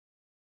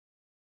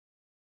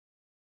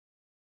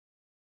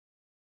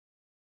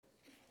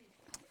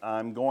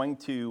I'm going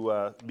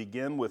to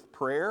begin with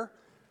prayer,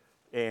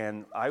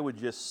 and I would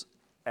just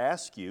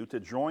ask you to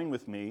join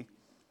with me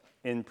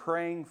in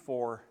praying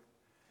for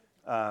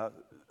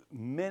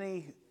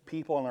many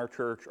people in our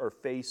church are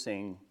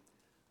facing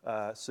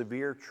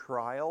severe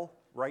trial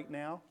right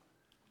now.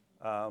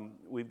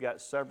 We've got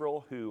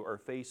several who are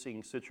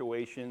facing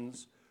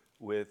situations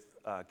with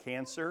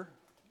cancer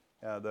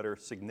that are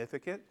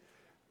significant.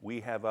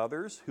 We have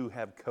others who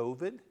have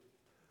COVID.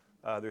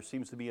 There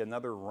seems to be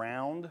another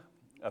round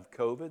of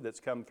COVID that's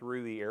come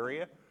through the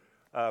area.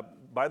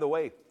 By the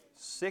way,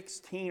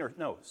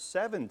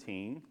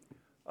 17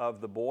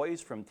 of the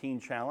boys from Teen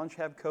Challenge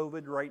have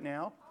COVID right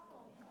now.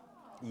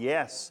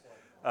 Yes.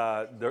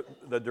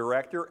 The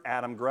director,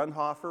 Adam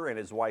Grunhofer, and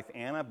his wife,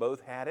 Anna,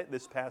 both had it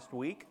this past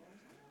week.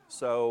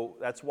 So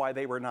that's why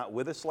they were not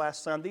with us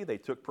last Sunday. They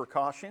took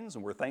precautions,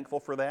 and we're thankful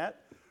for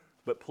that.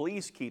 But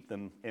please keep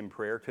them in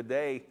prayer.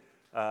 Today,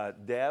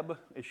 Deb,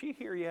 is she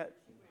here yet?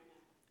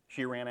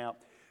 She ran out.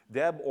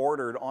 Deb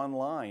ordered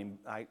online.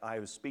 I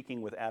was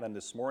speaking with Adam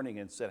this morning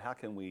and said, how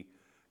can we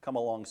come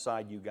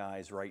alongside you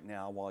guys right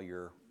now while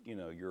you're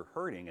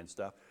hurting and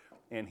stuff?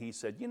 And he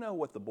said, you know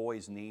what the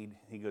boys need?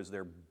 He goes,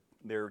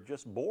 they're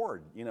just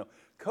bored.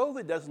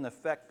 COVID doesn't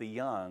affect the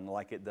young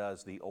like it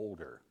does the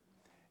older.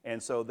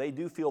 And so they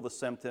do feel the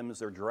symptoms,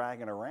 they're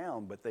dragging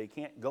around, but they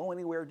can't go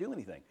anywhere or do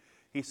anything.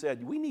 He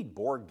said, we need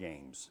board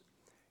games.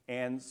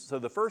 And so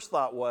the first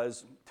thought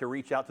was to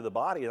reach out to the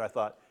body, and I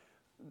thought,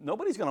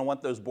 nobody's going to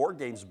want those board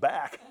games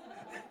back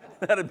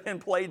that have been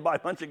played by a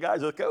bunch of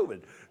guys with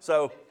COVID.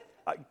 So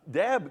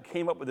Deb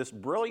came up with this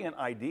brilliant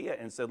idea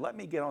and said, let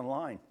me get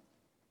online.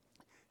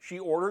 She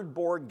ordered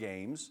board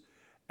games,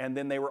 and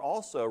then they were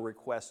also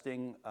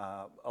requesting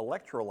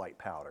electrolyte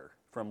powder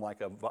from like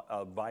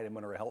a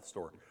vitamin or a health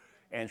store.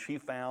 And she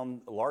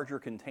found larger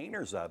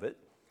containers of it,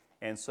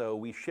 and so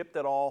we shipped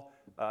it all.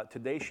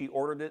 Today she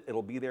ordered it.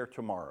 It'll be there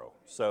tomorrow.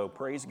 So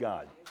praise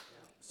God.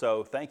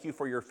 So thank you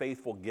for your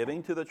faithful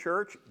giving to the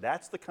church.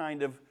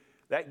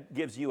 That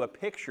gives you a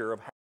picture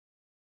of how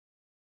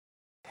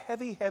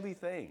heavy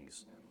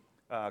things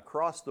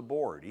across the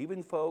board.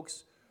 Even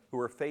folks who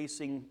are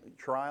facing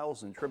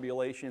trials and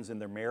tribulations in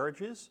their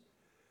marriages.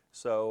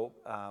 So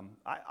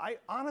I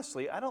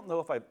honestly, I don't know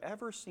if I've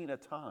ever seen a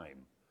time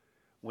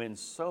when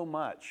so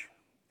much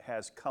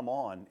has come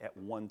on at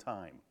one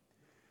time.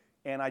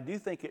 And I do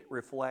think it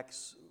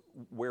reflects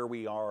where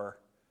we are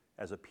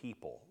as a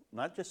people,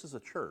 not just as a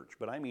church,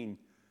 but I mean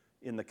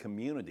in the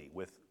community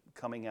with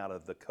coming out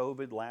of the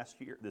COVID last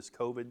year, this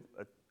COVID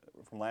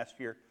from last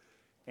year,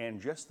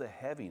 and just the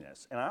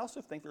heaviness. And I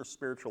also think there's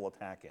spiritual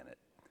attack in it.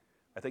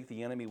 I think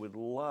the enemy would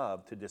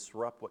love to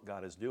disrupt what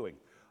God is doing.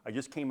 I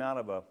just came out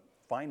of a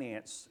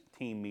finance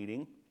team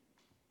meeting.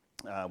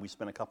 We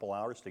spent a couple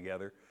hours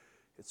together.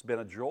 It's been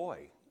a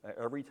joy.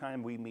 Every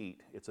time we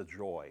meet, it's a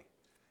joy.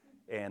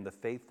 And the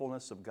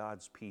faithfulness of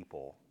God's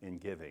people in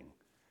giving.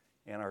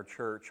 And our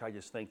church, I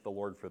just thank the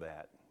Lord for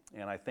that.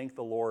 And I thank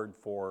the Lord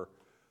for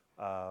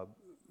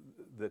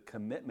the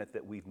commitment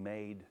that we've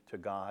made to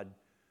God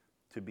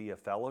to be a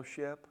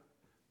fellowship,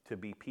 to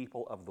be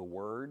people of the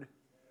Word,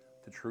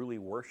 to truly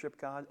worship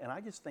God. And I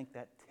just think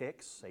that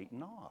ticks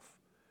Satan off.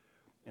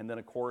 And then,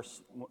 of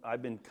course,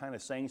 I've been kind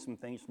of saying some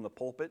things from the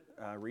pulpit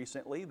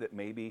recently that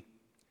maybe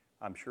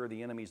I'm sure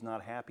the enemy's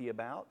not happy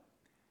about.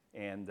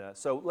 And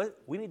so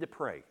we need to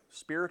pray.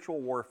 Spiritual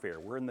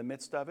warfare, we're in the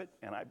midst of it,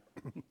 and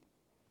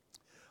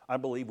I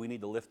believe we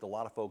need to lift a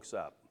lot of folks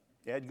up.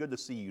 Ed, good to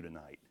see you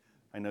tonight.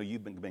 I know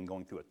you've been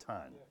going through a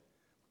ton.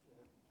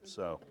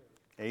 So,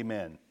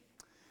 amen.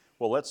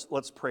 Well,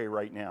 let's pray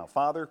right now.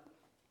 Father,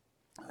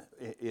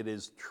 it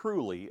is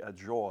truly a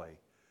joy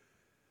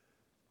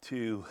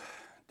to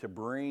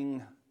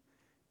bring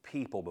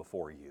people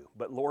before you.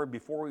 But Lord,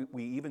 before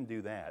we even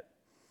do that,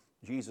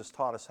 Jesus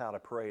taught us how to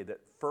pray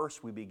that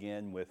first we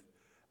begin with,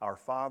 our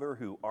Father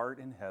who art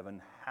in heaven,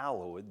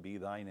 hallowed be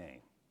thy name.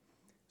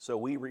 So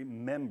we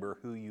remember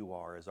who you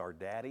are as our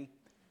daddy,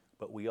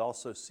 but we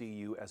also see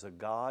you as a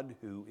God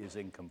who is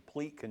in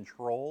complete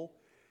control,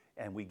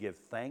 and we give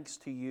thanks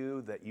to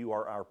you that you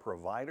are our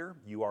provider,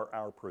 you are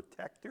our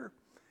protector,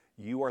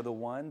 you are the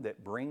one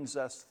that brings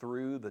us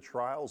through the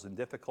trials and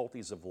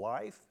difficulties of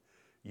life.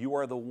 You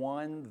are the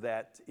one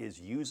that is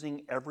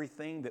using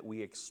everything that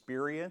we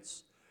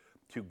experience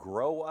to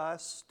grow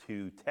us,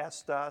 to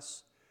test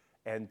us,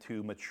 and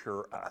to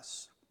mature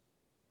us.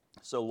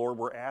 So Lord,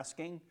 we're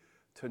asking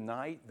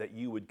tonight that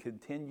you would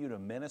continue to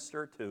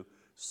minister to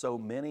so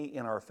many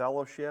in our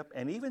fellowship,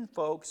 and even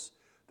folks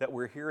that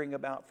we're hearing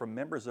about from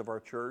members of our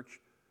church,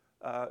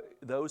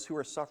 those who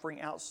are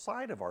suffering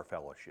outside of our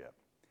fellowship.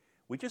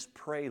 We just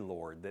pray,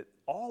 Lord, that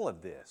all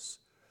of this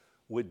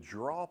would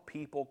draw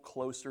people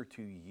closer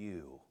to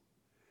you.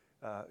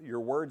 Your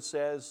word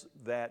says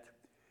that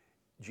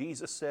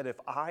Jesus said, if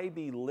I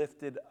be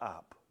lifted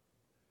up.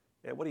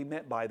 And what he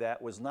meant by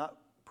that was not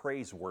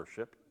praise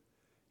worship.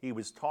 He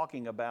was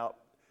talking about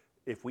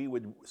if we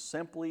would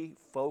simply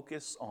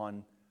focus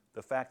on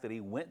the fact that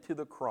he went to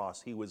the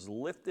cross, he was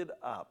lifted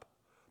up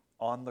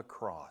on the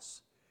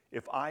cross.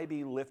 If I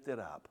be lifted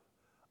up,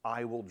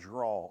 I will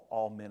draw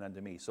all men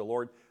unto me. So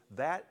Lord,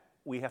 that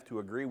we have to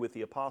agree with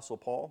the Apostle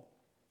Paul,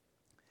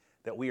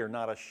 that we are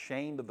not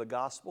ashamed of the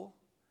gospel.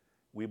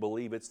 We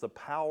believe it's the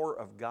power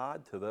of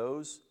God to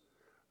those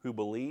who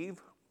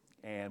believe,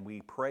 and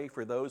we pray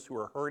for those who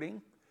are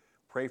hurting,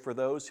 pray for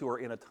those who are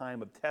in a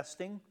time of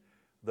testing,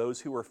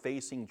 those who are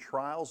facing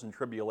trials and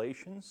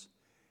tribulations,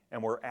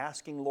 and we're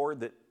asking,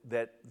 Lord,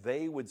 that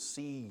they would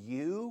see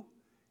you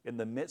in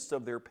the midst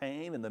of their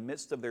pain, in the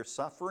midst of their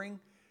suffering.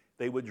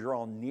 They would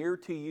draw near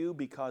to you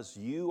because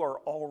you are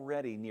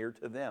already near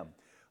to them.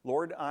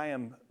 Lord, I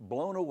am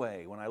blown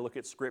away when I look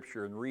at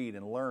Scripture and read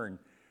and learn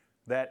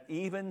that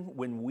even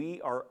when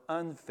we are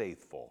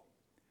unfaithful,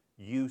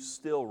 you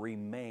still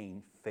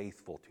remain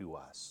faithful to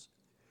us.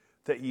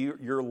 That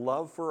your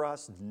love for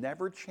us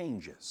never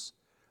changes.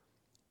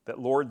 That,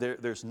 Lord,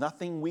 there's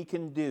nothing we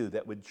can do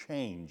that would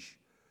change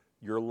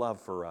your love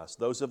for us.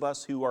 Those of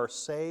us who are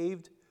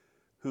saved,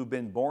 who've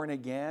been born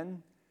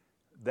again,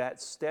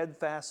 that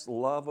steadfast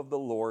love of the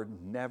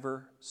Lord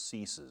never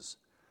ceases.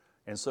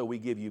 And so we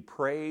give you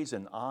praise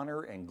and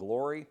honor and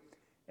glory,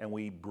 and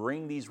we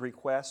bring these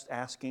requests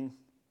asking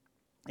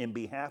in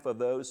behalf of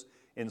those,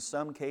 in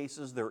some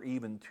cases, they're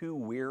even too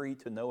weary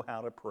to know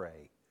how to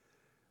pray.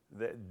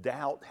 That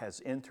doubt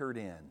has entered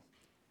in.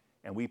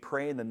 And we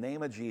pray in the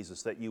name of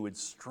Jesus that you would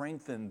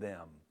strengthen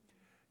them.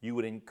 You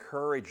would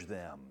encourage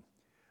them,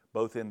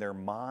 both in their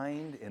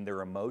mind, in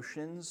their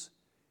emotions,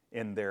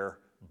 in their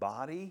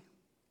body,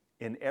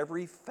 in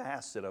every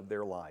facet of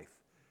their life.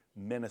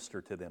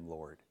 Minister to them,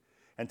 Lord.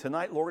 And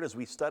tonight, Lord, as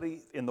we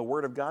study in the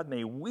Word of God,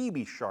 may we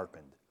be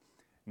sharpened.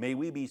 May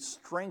we be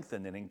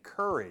strengthened and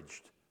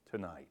encouraged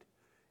tonight.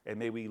 And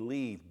may we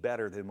leave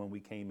better than when we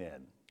came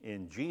in.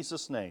 In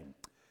Jesus' name,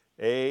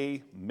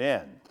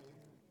 amen.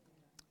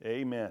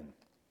 Amen.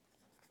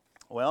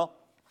 Well,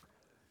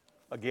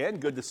 again,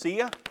 good to see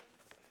you.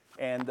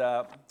 And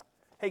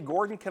hey,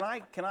 Gordon, can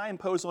I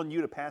impose on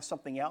you to pass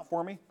something out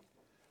for me?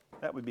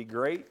 That would be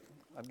great.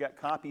 I've got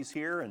copies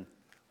here, and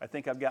I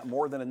think I've got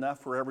more than enough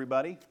for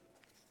everybody.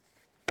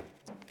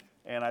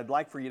 And I'd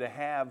like for you to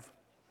have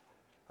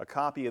a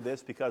copy of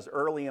this because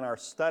early in our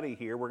study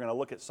here, we're going to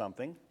look at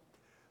something.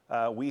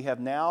 We have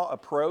now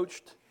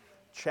approached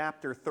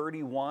chapter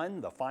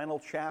 31, the final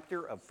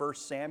chapter of 1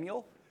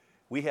 Samuel.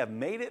 We have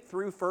made it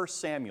through 1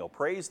 Samuel.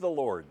 Praise the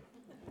Lord.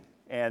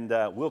 And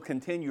we'll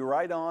continue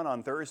right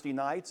on Thursday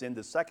nights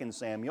into 2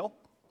 Samuel.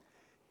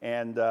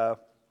 And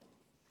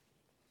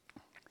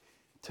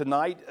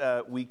tonight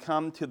we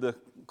come to the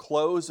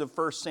close of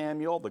 1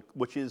 Samuel,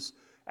 which is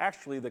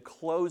actually the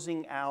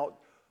closing out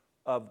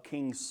of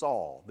King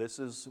Saul. This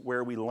is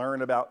where we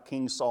learn about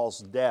King Saul's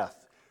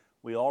death.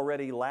 We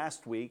already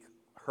last week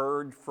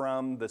heard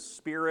from the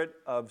spirit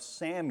of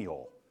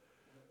Samuel,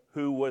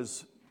 who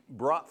was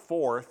brought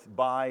forth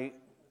by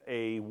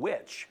a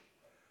witch.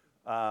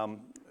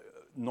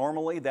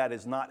 Normally that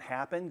has not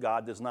happened.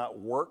 God does not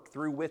work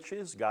through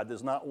witches. God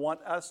does not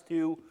want us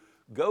to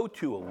go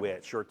to a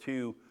witch or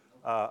to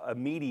a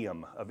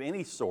medium of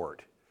any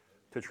sort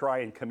to try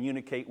and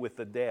communicate with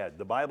the dead.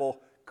 The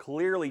Bible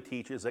clearly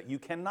teaches that you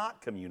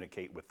cannot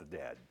communicate with the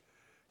dead.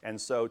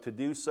 And so to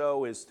do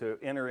so is to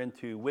enter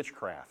into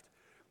witchcraft.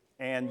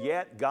 And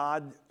yet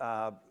God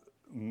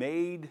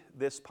made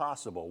this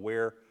possible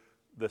where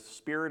the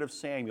spirit of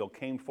Samuel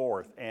came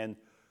forth and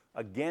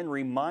again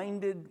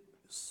reminded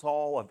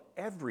Saul of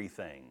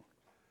everything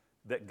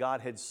that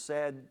God had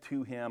said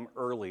to him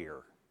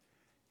earlier.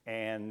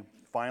 And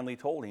finally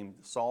told him,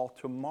 Saul,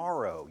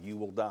 tomorrow you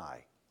will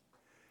die.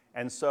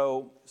 And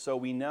so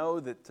we know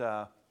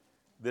that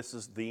this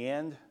is the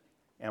end,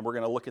 and we're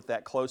going to look at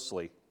that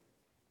closely.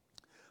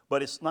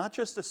 But it's not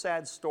just a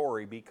sad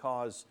story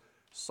because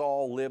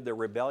Saul lived a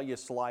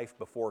rebellious life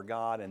before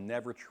God and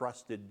never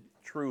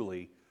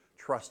truly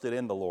trusted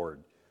in the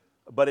Lord.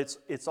 But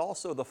it's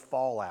also the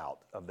fallout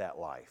of that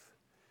life.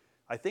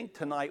 I think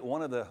tonight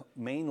one of the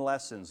main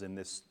lessons in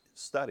this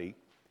study,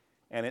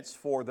 and it's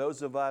for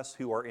those of us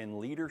who are in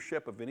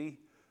leadership of any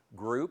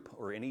group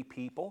or any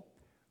people,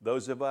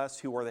 those of us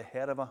who are the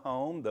head of a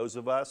home, those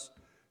of us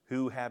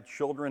who have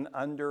children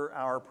under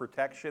our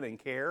protection and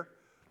care,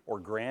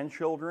 or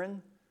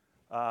grandchildren,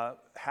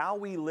 how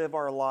we live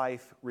our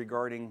life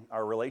regarding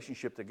our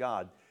relationship to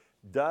God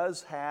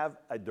does have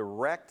a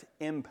direct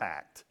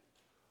impact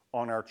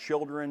on our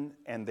children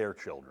and their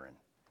children.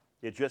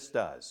 It just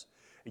does.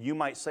 You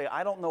might say,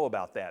 I don't know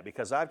about that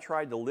because I've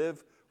tried to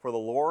live for the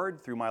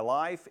Lord through my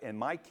life and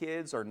my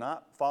kids are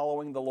not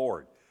following the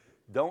Lord.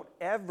 Don't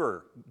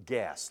ever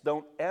guess,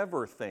 don't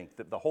ever think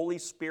that the Holy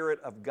Spirit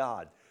of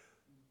God,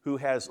 who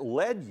has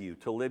led you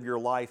to live your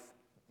life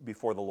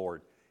before the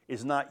Lord,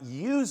 is not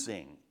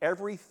using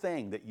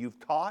everything that you've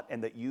taught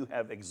and that you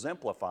have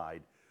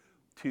exemplified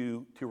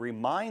to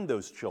remind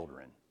those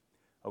children.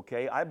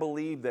 Okay, I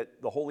believe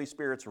that the Holy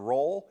Spirit's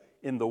role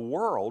in the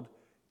world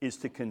is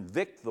to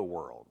convict the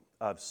world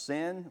of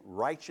sin,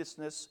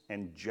 righteousness,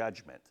 and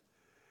judgment.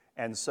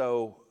 And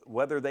so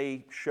whether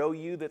they show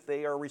you that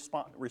they are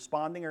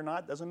responding or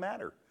not doesn't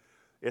matter.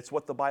 It's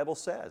what the Bible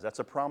says. That's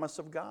a promise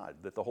of God,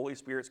 that the Holy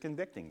Spirit's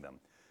convicting them.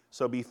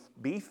 So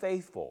be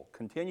faithful.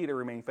 Continue to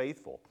remain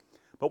faithful.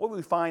 But what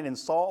we find in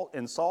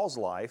Saul's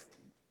life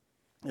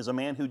is a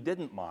man who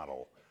didn't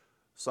model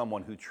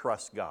someone who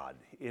trusts God.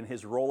 In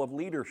his role of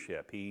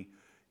leadership, he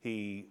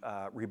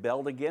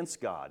rebelled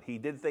against God. He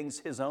did things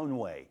his own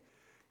way.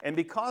 And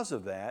because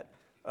of that,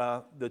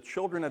 the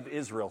children of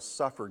Israel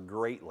suffered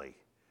greatly.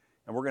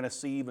 And we're going to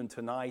see even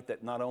tonight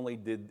that not only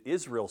did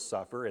Israel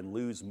suffer and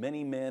lose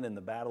many men in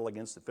the battle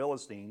against the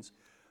Philistines,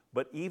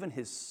 but even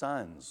his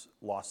sons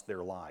lost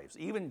their lives.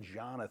 Even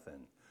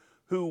Jonathan,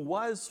 who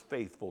was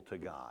faithful to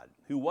God,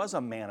 who was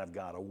a man of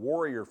God, a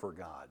warrior for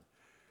God,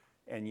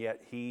 and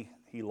yet he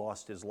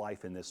lost his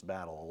life in this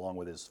battle along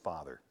with his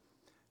father.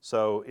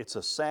 So it's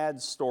a sad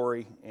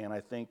story, and I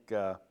think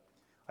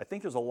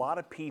there's a lot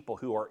of people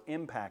who are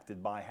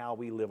impacted by how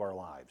we live our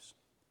lives.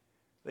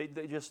 They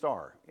just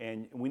are,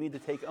 and we need to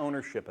take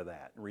ownership of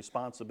that,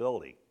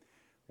 responsibility.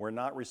 We're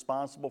not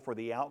responsible for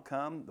the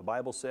outcome. The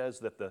Bible says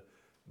that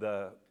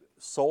the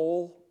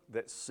soul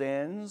that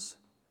sins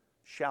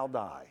shall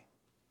die.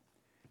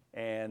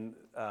 And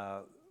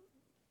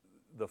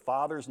the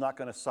Father's not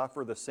going to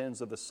suffer the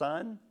sins of the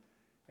Son,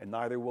 and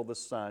neither will the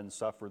Son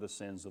suffer the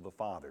sins of the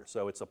Father.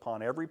 So it's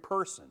upon every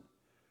person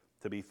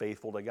to be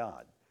faithful to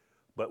God.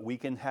 But we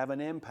can have an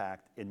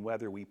impact in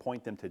whether we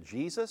point them to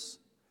Jesus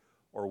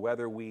or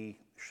whether we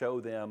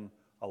show them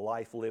a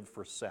life lived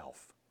for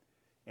self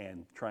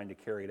and trying to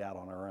carry it out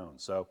on our own.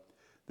 So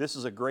this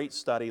is a great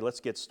study. Let's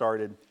get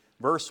started.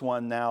 Verse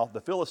 1 now,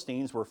 the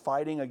Philistines were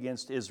fighting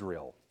against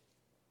Israel.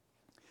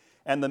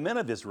 And the men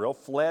of Israel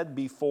fled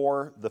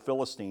before the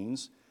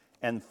Philistines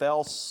and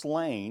fell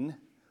slain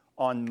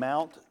on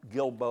Mount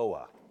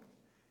Gilboa.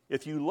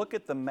 If you look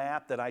at the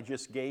map that I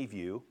just gave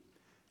you,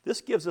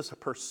 this gives us a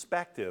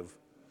perspective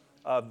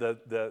of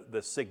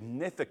the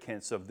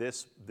significance of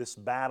this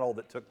battle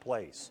that took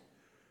place.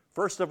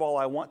 First of all,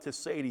 I want to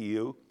say to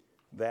you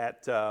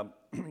that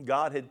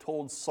God had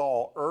told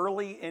Saul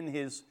early in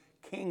his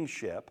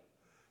kingship,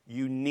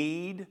 you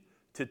need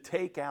to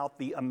take out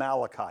the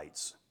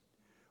Amalekites.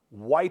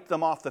 Wipe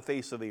them off the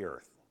face of the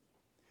earth.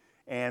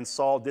 And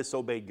Saul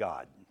disobeyed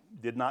God,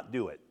 did not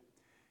do it.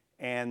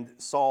 And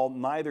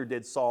neither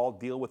did Saul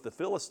deal with the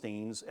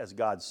Philistines, as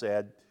God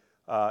said.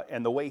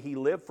 And the way he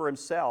lived for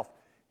himself,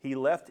 he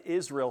left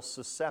Israel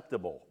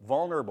susceptible,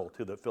 vulnerable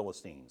to the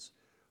Philistines.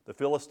 The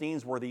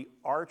Philistines were the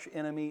arch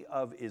enemy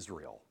of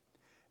Israel.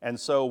 And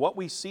so what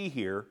we see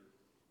here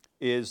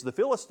is the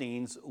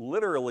Philistines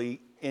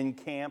literally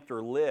encamped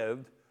or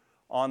lived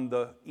on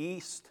the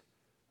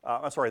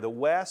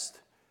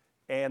west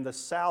and the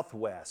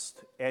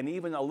southwest, and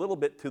even a little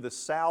bit to the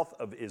south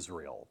of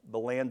Israel, the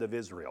land of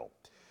Israel.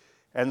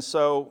 And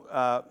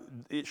so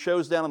it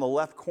shows down in the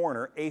left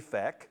corner,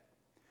 Aphek,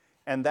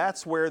 and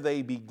that's where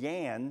they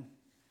began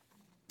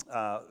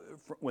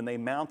when they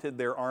mounted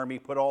their army,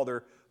 put all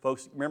their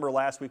folks. Remember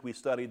last week we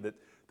studied that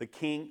the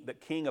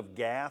king of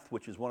Gath,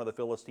 which is one of the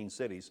Philistine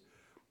cities,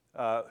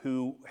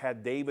 who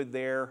had David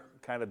there,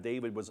 kind of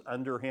David was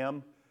under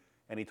him,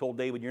 and he told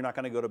David, you're not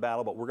going to go to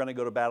battle, but we're going to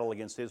go to battle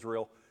against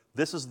Israel.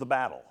 This is the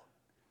battle.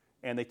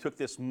 And they took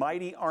this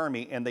mighty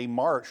army and they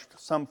marched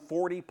some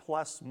 40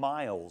 plus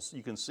miles.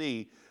 You can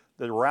see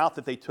the route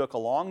that they took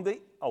along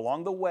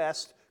the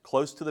west,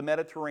 close to the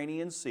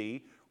Mediterranean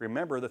Sea.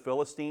 Remember, the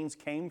Philistines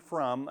came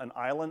from an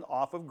island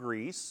off of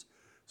Greece,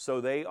 so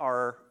they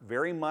are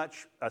very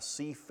much a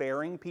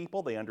seafaring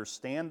people. They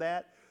understand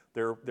that.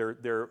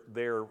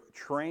 They're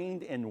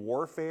trained in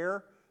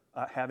warfare,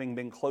 having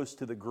been close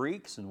to the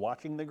Greeks and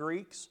watching the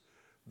Greeks.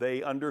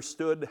 They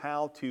understood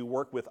how to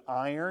work with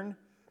iron,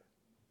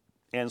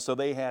 and so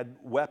they had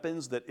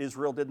weapons that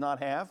Israel did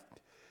not have.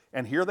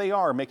 And here they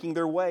are making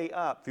their way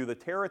up through the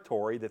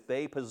territory that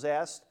they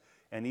possessed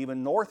and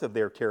even north of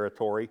their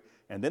territory,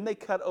 and then they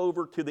cut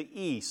over to the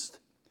east.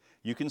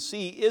 You can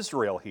see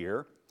Israel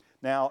here.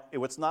 Now,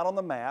 it's not on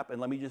the map, and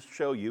let me just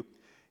show you.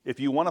 If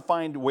you want to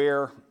find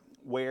where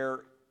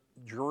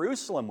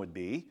Jerusalem would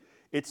be,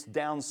 it's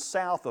down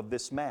south of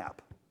this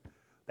map.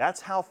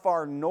 That's how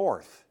far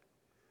north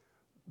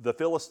the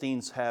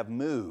Philistines have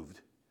moved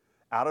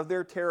out of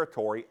their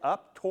territory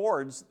up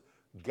towards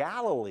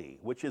Galilee,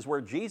 which is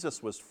where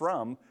Jesus was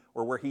from,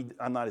 or where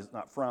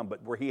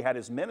where he had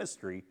his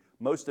ministry.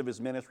 Most of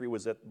his ministry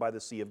was by the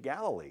Sea of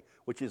Galilee,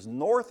 which is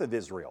north of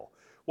Israel.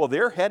 Well,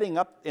 they're heading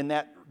up in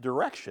that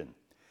direction.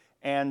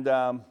 And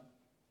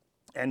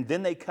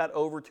then they cut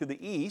over to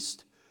the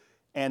east,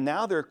 and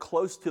now they're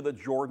close to the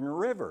Jordan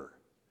River.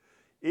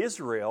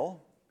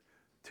 Israel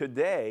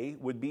today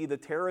would be the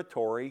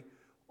territory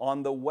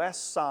on the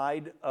west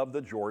side of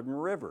the Jordan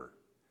River.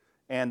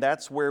 And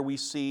that's where we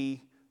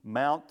see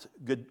Mount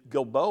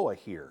Gilboa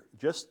here,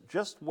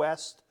 just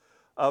west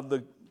of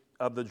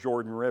the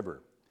Jordan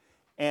River.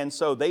 And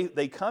so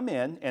they come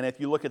in, and if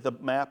you look at the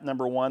map,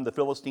 number one, the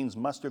Philistines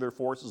muster their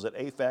forces at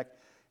Aphek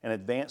and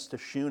advance to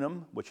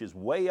Shunem, which is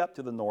way up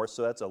to the north,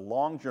 so that's a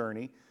long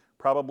journey,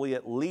 probably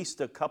at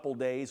least a couple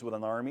days with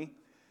an army.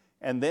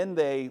 And then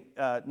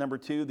number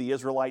two, the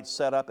Israelites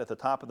set up at the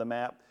top of the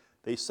map,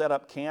 they set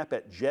up camp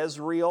at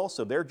Jezreel,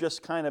 so they're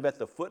just kind of at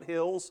the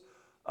foothills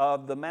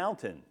of the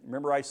mountain.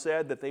 Remember I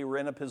said that they were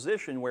in a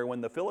position where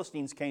when the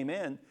Philistines came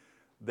in,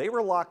 they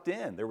were locked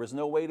in. There was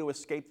no way to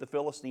escape the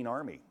Philistine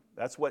army.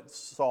 That's what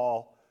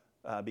Saul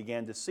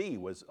began to see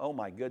was, oh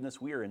my goodness,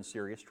 we are in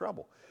serious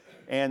trouble.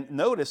 And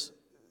notice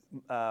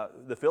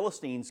the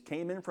Philistines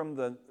came in from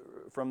the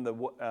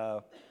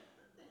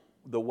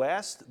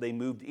west, they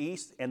moved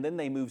east, and then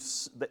they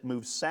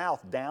moved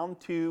south down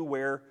to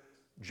where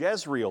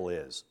Jezreel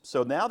is.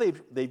 So now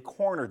they've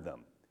cornered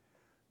them.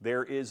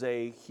 There is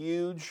a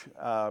huge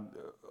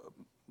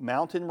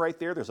mountain right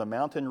there. There's a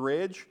mountain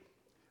ridge.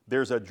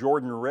 There's a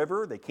Jordan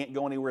River. They can't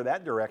go anywhere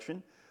that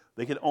direction.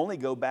 They can only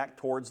go back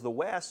towards the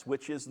west,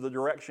 which is the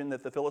direction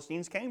that the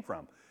Philistines came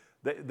from.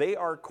 They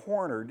are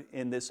cornered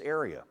in this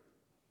area.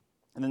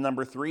 And then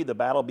number 3, the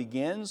battle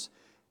begins.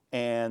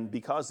 And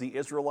because the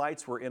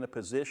Israelites were in a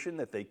position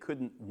that they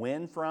couldn't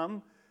win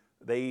from,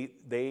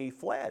 they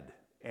fled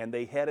and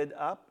they headed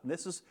up. And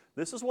this is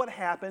what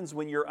happens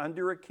when you're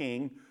under a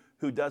king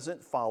who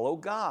doesn't follow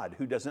God,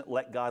 who doesn't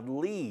let God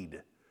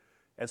lead.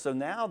 And so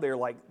now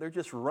they're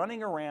just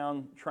running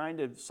around trying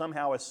to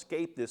somehow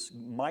escape this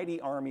mighty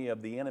army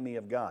of the enemy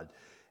of God.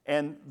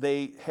 And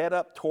they head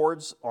up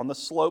towards on the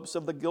slopes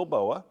of the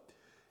Gilboa,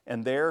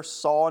 and there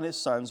Saul and his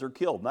sons are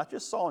killed. Not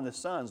just Saul and his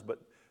sons, but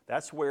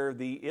that's where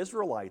the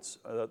Israelites,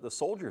 the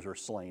soldiers, are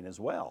slain as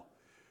well.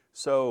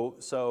 So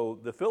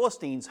the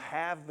Philistines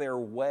have their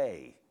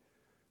way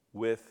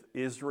with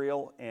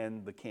Israel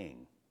and the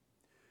king.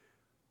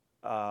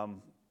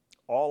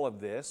 All of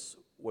this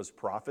was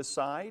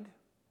prophesied,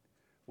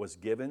 was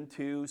given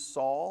to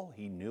Saul.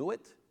 He knew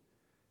it.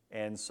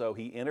 And so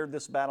he entered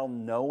this battle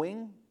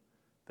knowing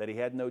that he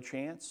had no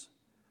chance.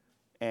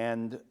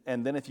 And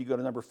then if you go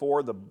to number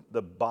 4,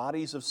 the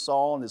bodies of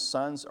Saul and his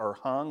sons are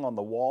hung on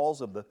the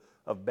walls of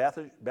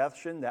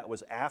Bethshan. That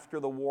was after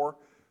the war,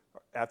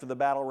 after the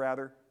battle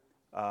rather.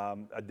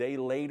 A day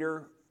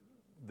later,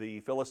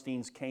 the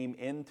Philistines came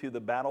into the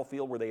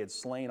battlefield where they had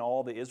slain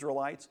all the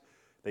Israelites.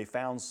 They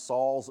found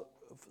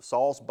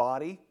Saul's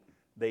body.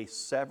 They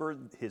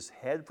severed his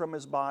head from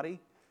his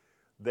body.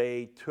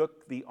 They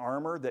took the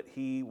armor that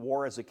he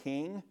wore as a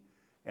king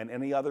and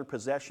any other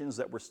possessions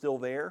that were still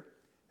there.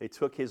 They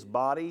took his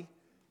body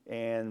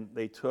and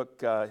they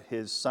took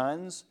his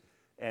sons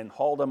and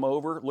hauled them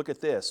over. Look at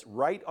this,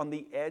 right on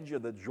the edge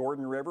of the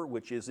Jordan River,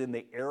 which is in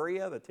the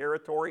area, the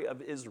territory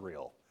of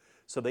Israel.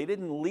 So they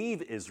didn't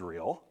leave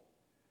Israel.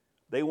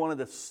 They wanted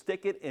to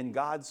stick it in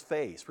God's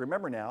face.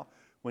 Remember now,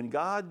 when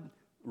God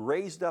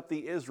raised up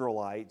the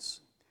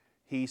Israelites,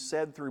 he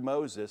said through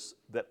Moses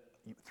that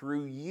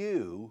through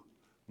you,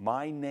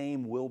 my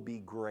name will be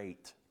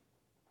great.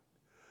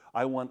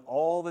 I want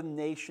all the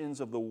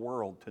nations of the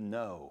world to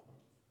know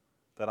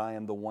that I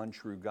am the one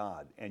true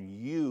God, and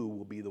you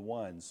will be the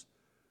ones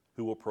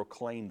who will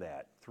proclaim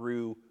that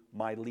through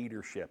my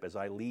leadership. As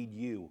I lead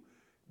you,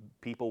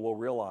 people will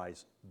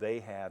realize they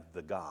have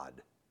the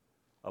God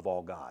of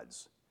all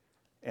gods.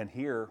 And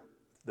here,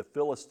 the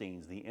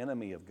Philistines, the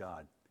enemy of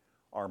God,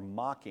 are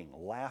mocking,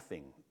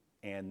 laughing,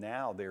 and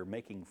now they're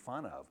making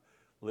fun of,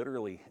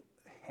 literally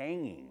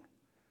hanging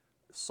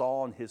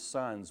Saul and his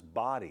sons'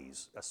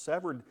 bodies,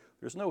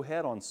 there's no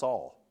head on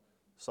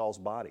Saul's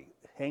body,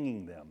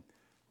 hanging them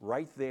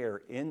right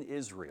there in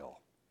Israel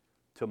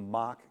to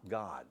mock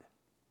God.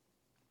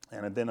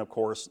 And then, of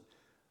course,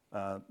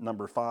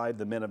 number 5,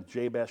 the men of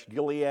Jabesh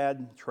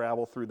Gilead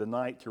travel through the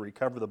night to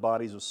recover the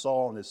bodies of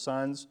Saul and his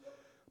sons,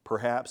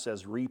 perhaps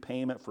as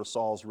repayment for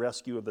Saul's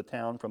rescue of the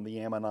town from the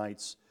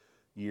Ammonites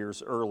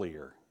years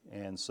earlier.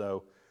 And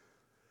so,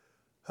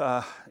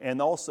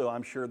 and also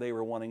I'm sure they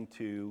were wanting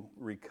to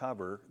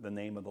recover the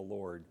name of the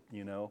Lord,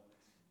 you know.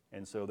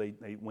 And so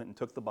they went and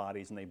took the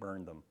bodies and they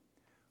burned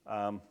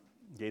them,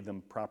 gave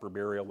them proper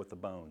burial with the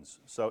bones.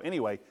 So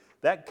anyway,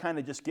 that kind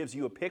of just gives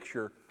you a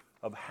picture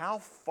of how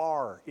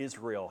far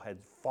Israel had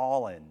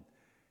fallen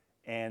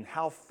and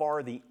how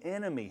far the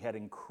enemy had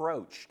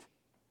encroached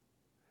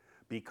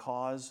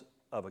because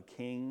of a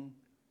king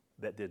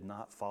that did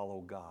not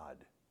follow God.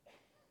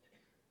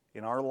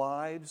 In our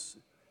lives,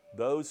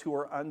 those who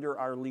are under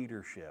our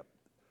leadership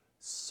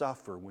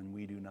suffer when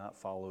we do not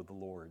follow the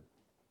Lord.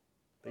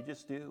 They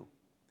just do.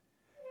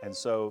 And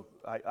so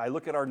I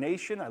look at our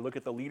nation, I look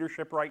at the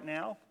leadership right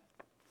now.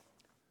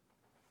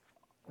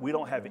 We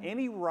don't have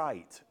any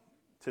right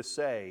to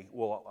say,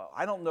 well,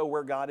 I don't know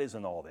where God is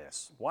in all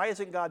this. Why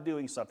isn't God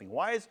doing something?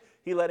 Why is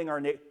he letting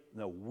our nation?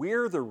 No,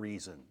 we're the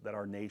reason that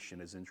our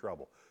nation is in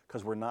trouble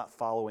because we're not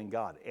following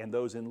God. And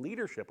those in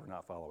leadership are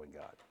not following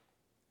God.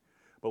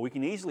 But we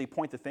can easily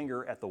point the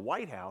finger at the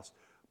White House,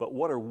 but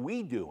what are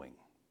we doing?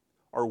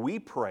 Are we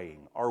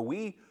praying? Are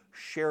we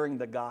sharing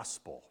the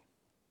gospel?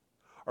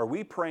 Are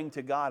we praying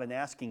to God and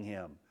asking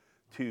him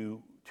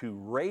to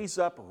raise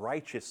up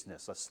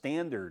righteousness, a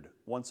standard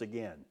once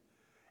again,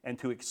 and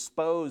to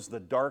expose the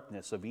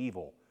darkness of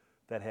evil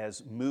that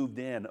has moved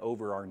in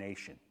over our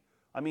nation?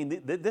 I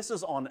mean, this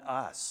is on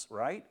us,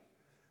 right?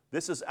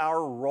 This is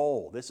our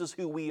role. This is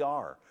who we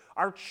are.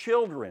 Our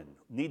children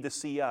need to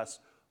see us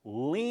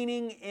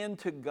leaning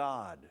into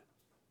God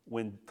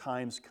when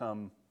times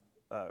come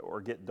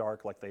or get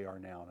dark like they are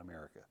now in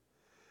America.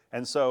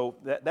 And so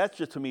that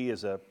just to me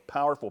is a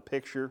powerful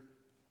picture.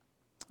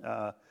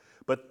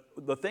 But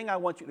the thing I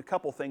want you, a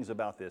couple things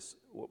about this,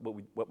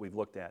 what we've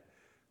looked at.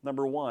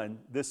 Number one,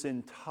 this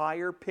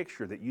entire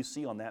picture that you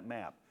see on that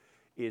map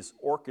is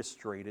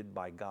orchestrated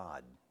by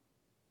God.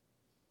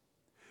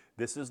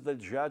 This is the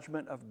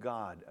judgment of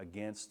God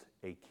against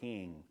a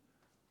king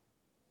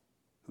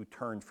who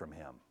turned from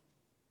him.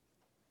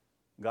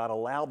 God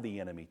allowed the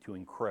enemy to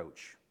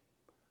encroach.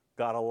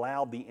 God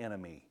allowed the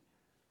enemy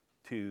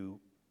to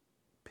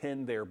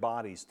pin their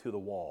bodies to the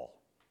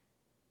wall.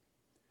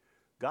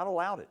 God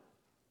allowed it.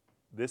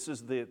 This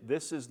is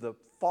the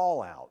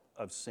fallout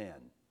of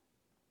sin.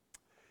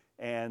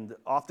 And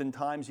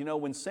oftentimes,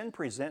 when sin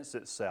presents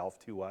itself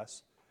to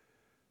us,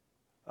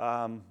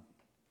 and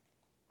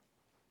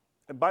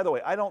by the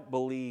way, I don't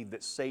believe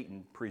that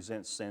Satan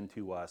presents sin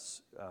to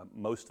us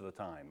most of the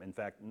time. In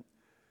fact,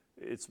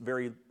 it's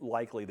very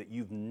likely that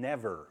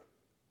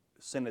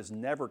sin has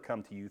never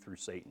come to you through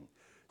Satan.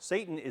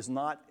 Satan is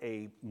not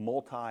a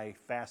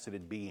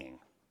multifaceted being.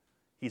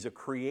 He's a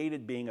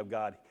created being of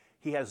God.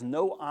 He has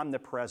no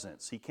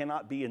omnipresence. He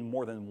cannot be in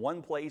more than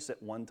one place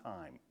at one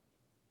time.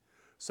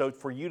 So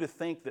for you to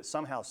think that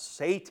somehow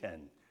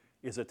Satan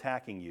is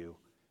attacking you,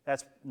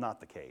 that's not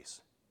the case.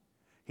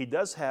 He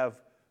does have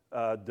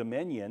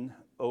dominion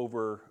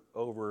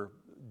over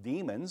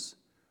demons,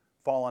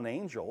 fallen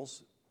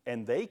angels,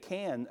 and they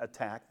can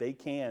attack, they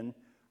can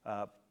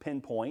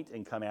pinpoint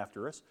and come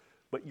after us,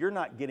 but you're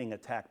not getting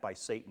attacked by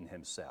Satan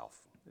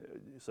himself.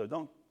 So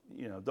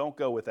don't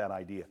go with that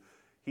idea.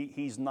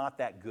 He's not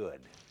that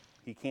good.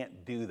 He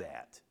can't do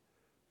that,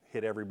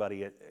 hit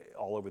everybody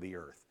all over the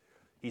earth.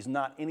 He's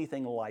not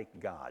anything like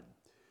God.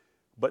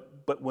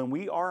 But when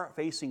we are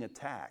facing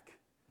attack,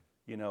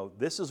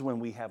 this is when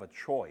we have a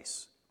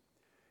choice.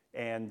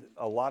 And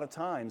a lot of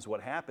times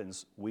what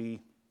happens,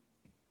 we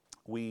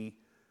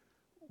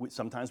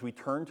sometimes we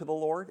turn to the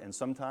Lord, and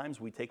sometimes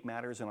we take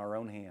matters in our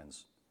own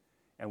hands,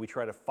 and we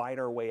try to fight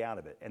our way out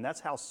of it. And that's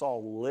how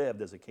Saul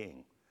lived as a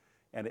king,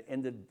 and it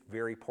ended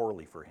very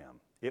poorly for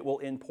him. It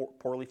will end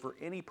poorly for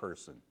any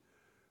person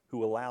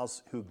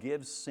who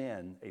gives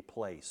sin a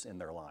place in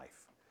their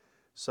life.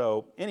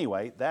 So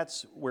anyway,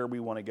 that's where we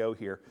want to go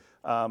here.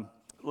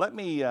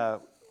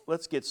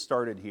 Let's get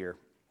started here.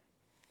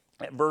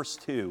 At verse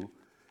 2,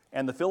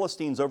 and the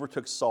Philistines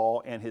overtook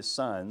Saul and his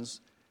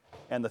sons,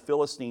 and the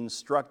Philistines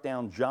struck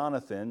down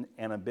Jonathan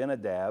and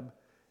Abinadab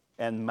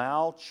and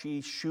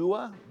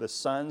Malchishua, the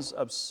sons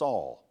of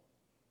Saul.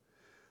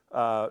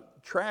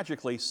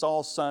 Tragically,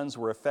 Saul's sons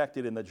were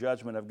affected in the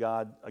judgment of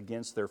God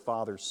against their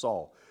father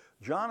Saul.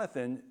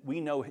 Jonathan, we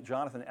know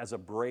Jonathan as a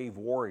brave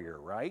warrior,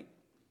 right?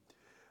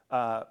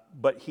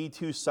 But he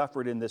too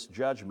suffered in this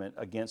judgment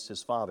against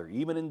his father.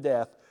 Even in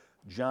death,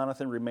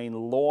 Jonathan remained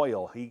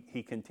loyal.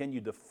 He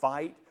continued to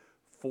fight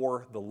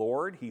for the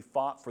Lord. He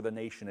fought for the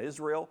nation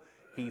Israel.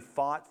 He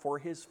fought for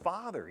his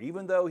father,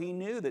 even though he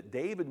knew that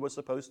David was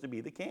supposed to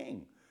be the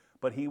king.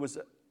 But he was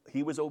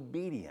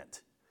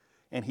obedient,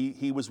 and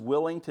he was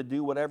willing to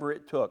do whatever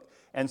it took.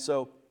 And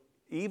so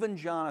even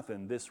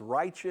Jonathan, this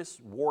righteous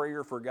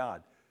warrior for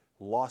God,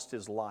 lost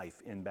his life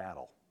in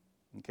battle.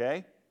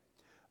 Okay?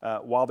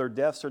 While their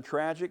deaths are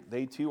tragic,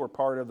 they too are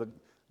part of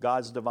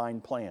God's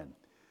divine plan.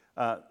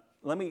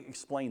 Let me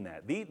explain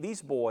that.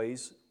 These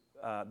boys,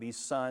 these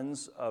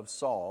sons of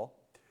Saul,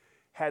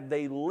 had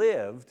they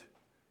lived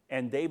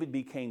and David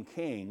became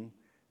king,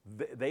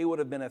 they would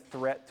have been a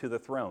threat to the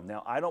throne.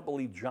 Now, I don't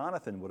believe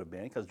Jonathan would have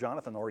been, because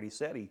Jonathan already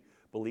said he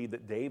believed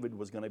that David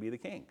was going to be the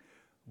king.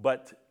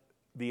 But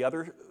the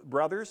other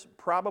brothers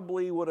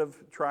probably would have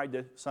tried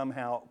to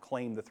somehow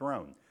claim the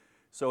throne.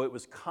 So it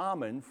was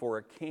common for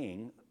a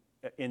king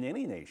in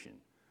any nation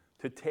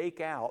to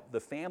take out the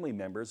family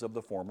members of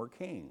the former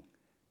king.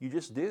 You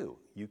just do.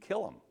 You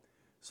kill them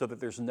so that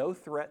there's no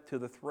threat to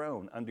the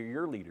throne under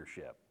your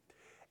leadership.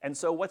 And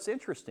so what's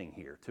interesting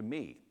here to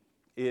me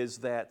is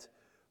that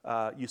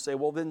you say,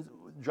 well, then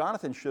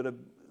Jonathan should have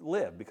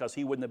lived because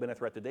he wouldn't have been a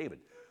threat to David.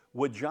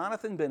 Would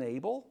Jonathan been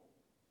able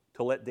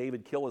to let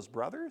David kill his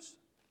brothers?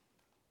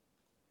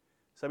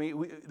 So, I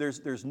mean,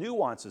 there's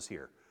nuances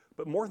here.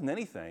 But more than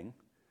anything,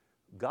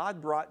 God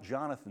brought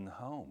Jonathan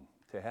home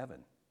to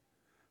heaven.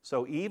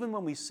 So even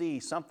when we see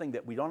something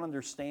that we don't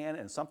understand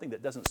and something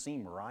that doesn't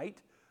seem right,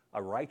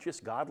 a righteous,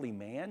 godly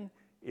man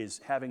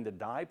is having to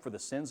die for the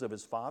sins of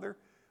his father,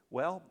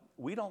 well,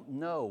 we don't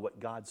know what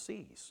God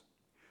sees.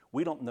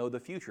 We don't know the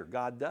future.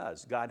 God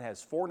does. God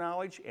has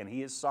foreknowledge, and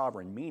he is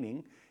sovereign,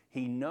 meaning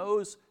he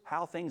knows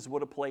how things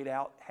would have played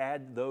out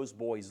had those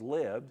boys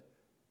lived,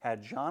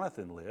 had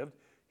Jonathan lived.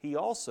 He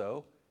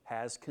also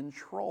has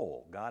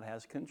control. God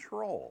has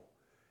control,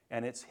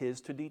 and it's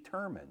his to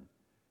determine.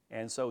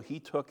 And so he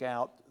took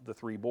out the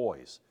three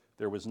boys.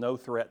 There was no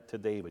threat to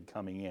David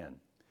coming in.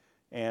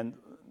 And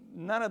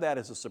none of that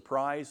is a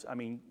surprise. I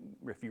mean,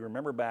 if you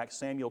remember back,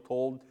 Samuel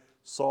told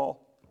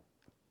Saul,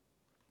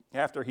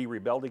 after he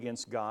rebelled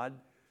against God,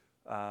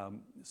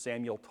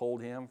 Samuel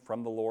told him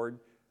from the Lord,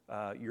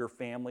 your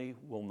family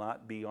will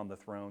not be on the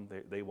throne.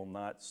 They will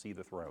not see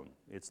the throne.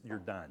 You're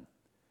done.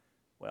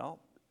 Well,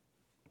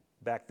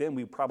 back then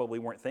we probably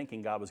weren't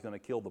thinking God was going to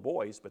kill the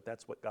boys, but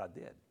that's what God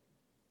did.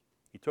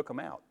 He took them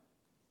out.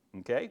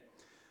 Okay?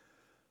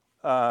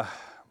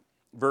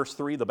 Verse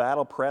 3, the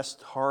battle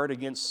pressed hard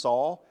against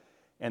Saul,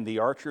 and the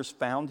archers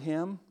found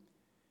him,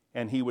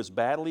 and he was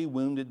badly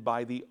wounded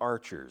by the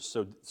archers.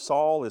 So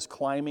Saul is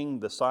climbing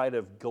the side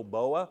of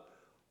Gilboa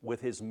with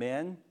his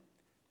men,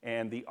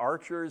 and the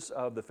archers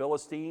of the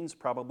Philistines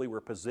probably were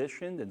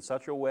positioned in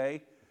such a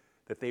way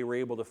that they were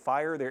able to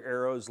fire their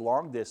arrows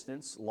long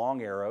distance,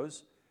 long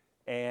arrows,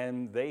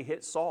 and they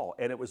hit Saul.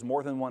 And it was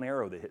more than one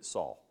arrow that hit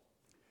Saul.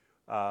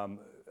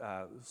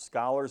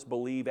 Scholars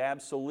believe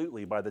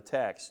absolutely by the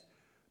text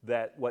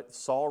that what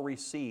Saul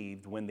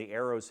received when the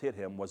arrows hit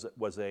him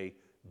was a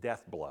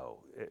death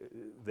blow.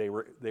 They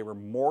were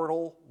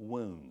mortal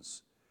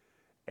wounds,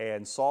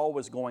 and Saul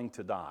was going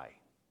to die,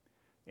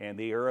 and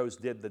the arrows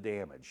did the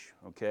damage,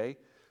 okay?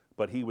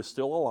 But he was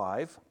still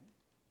alive,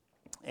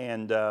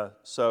 and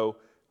so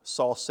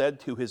Saul said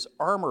to his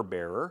armor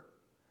bearer,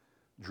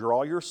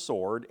 "Draw your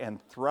sword and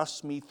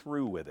thrust me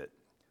through with it,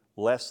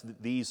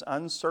 lest these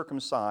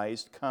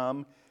uncircumcised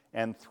come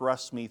and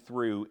thrust me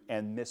through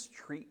and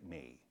mistreat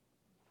me."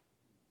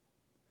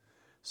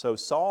 So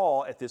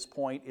Saul, at this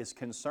point, is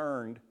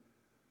concerned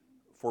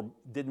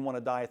didn't want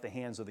to die at the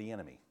hands of the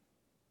enemy.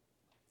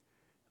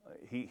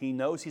 He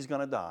knows he's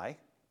going to die,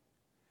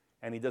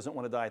 and he doesn't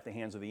want to die at the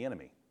hands of the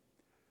enemy.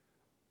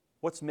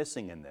 What's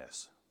missing in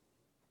this?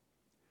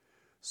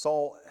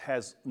 Saul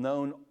has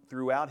known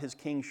throughout his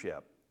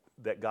kingship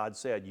that God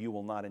said, "You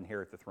will not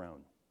inherit the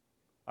throne.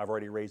 I've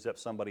already raised up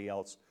somebody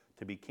else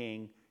to be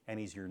king, and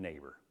he's your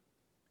neighbor."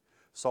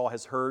 Saul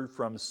has heard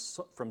from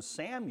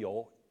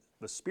Samuel,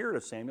 the spirit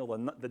of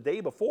Samuel, the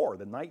day before,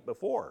 the night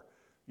before,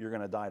 "You're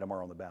going to die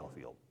tomorrow on the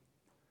battlefield."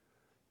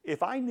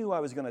 If I knew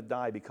I was going to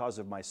die because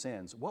of my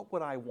sins, what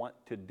would I want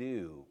to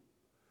do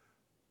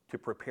to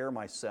prepare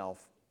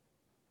myself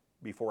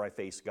before I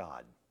face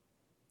God?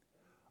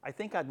 I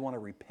think I'd want to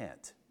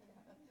repent.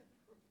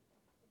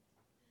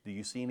 Do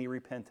you see any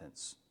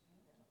repentance?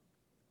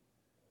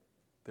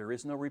 There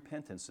is no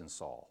repentance in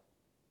Saul.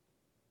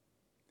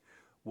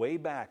 Way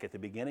back at the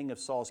beginning of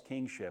Saul's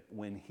kingship,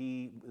 when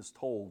he was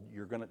told,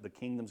 the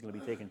kingdom's going to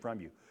be taken from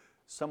you,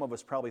 some of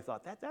us probably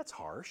thought, that's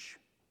harsh.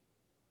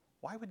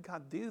 Why would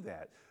God do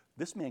that?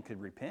 This man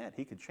could repent.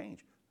 He could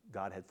change.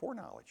 God had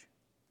foreknowledge.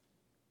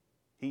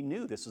 He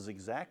knew this is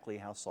exactly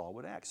how Saul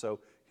would act. So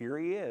here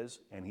he is,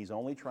 and he's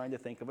only trying to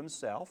think of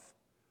himself.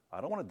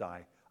 I don't want to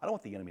die. I don't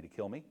want the enemy to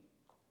kill me.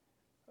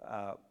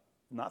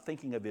 Not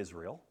thinking of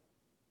Israel.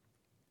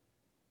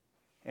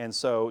 And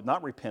so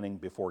not repenting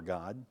before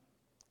God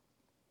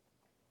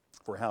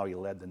for how he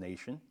led the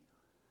nation.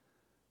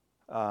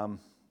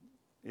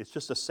 It's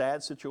just a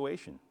sad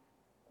situation.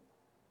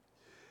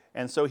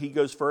 And so he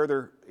goes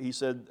further. He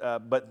said,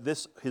 but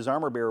his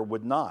armor bearer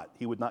would not.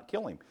 He would not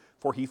kill him,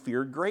 for he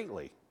feared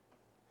greatly.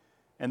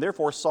 And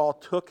therefore Saul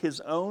took his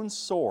own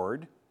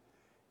sword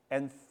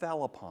and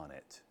fell upon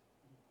it.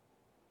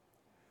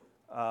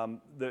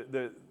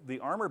 The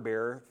armor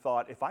bearer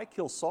thought, if I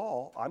kill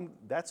Saul,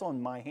 that's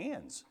on my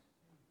hands.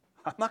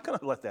 I'm not going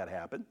to let that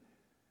happen.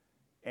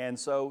 And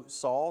so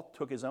Saul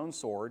took his own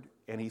sword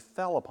and he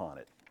fell upon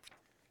it.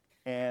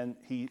 And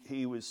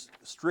he was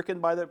stricken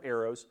by the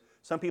arrows.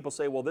 Some people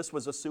say, well, this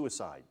was a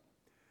suicide.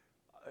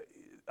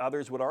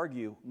 Others would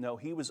argue, no,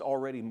 he was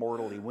already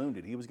mortally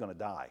wounded. He was going to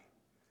die.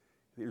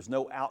 There's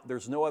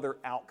no other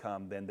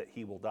outcome than that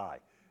he will die.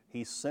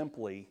 He's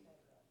simply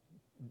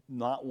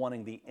not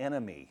wanting the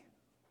enemy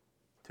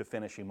to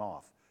finish him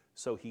off.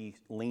 So he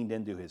leaned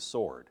into his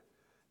sword.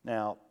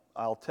 Now,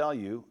 I'll tell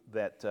you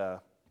that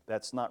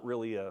that's not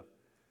really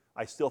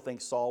I still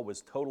think Saul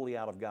was totally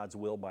out of God's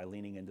will by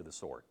leaning into the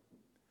sword.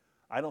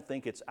 I don't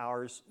think it's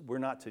ours. We're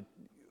not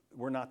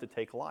to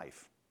take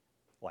life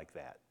like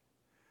that.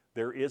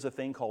 There is a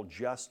thing called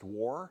just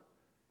war,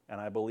 and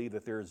I believe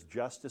that there is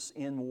justice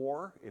in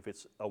war if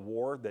it's a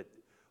war that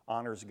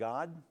honors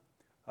God.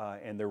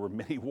 And there were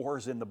many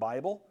wars in the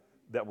Bible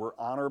that were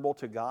honorable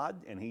to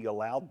God, and he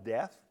allowed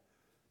death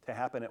to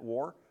happen at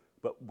war.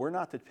 But we're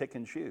not to pick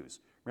and choose.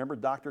 Remember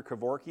Dr.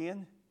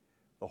 Kevorkian?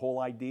 The whole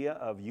idea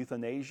of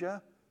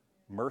euthanasia,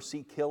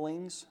 mercy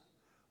killings.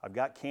 I've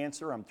got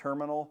cancer, I'm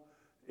terminal.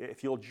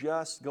 If you'll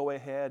just go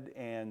ahead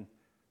and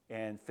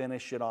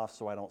finish it off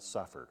so I don't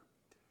suffer.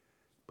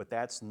 But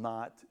that's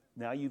not,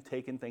 now you've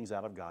taken things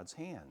out of God's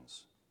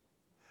hands.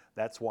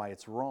 That's why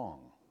it's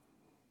wrong.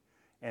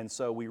 And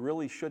so we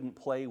really shouldn't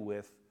play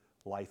with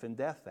life and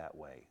death that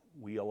way.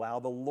 We allow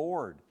the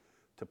Lord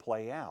to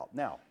play out.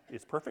 Now,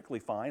 it's perfectly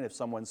fine if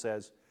someone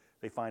says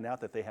they find out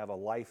that they have a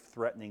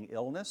life-threatening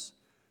illness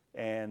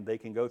and they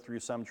can go through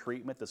some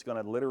treatment that's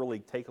going to literally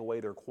take away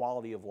their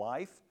quality of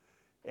life,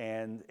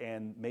 and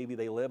maybe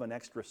they live an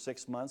extra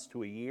 6 months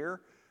to a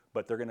year,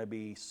 but they're going to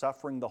be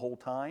suffering the whole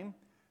time.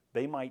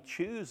 They might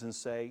choose and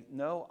say,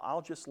 no,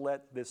 I'll just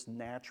let this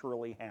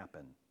naturally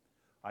happen.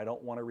 I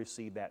don't want to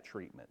receive that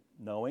treatment,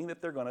 knowing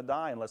that they're going to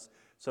die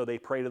so they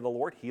pray to the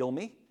Lord, heal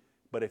me.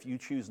 But if you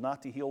choose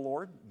not to heal,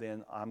 Lord,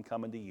 then I'm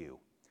coming to you.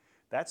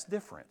 That's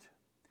different.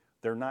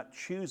 They're not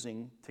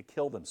choosing to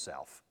kill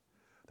themselves.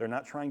 They're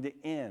not trying to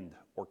end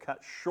or cut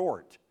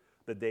short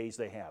the days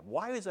they have.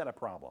 Why is that a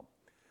problem?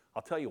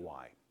 I'll tell you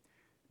why.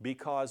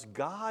 Because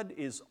God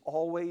is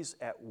always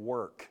at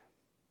work,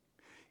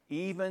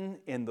 even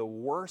in the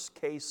worst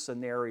case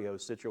scenario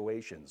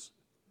situations.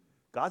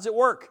 God's at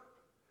work.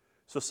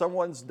 So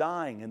someone's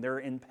dying and they're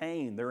in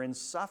pain, they're in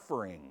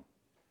suffering.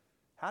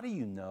 How do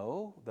you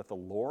know that the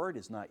Lord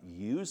is not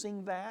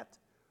using that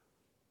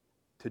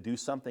to do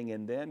something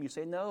in them? You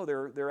say, no,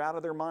 they're out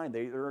of their mind.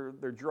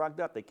 They're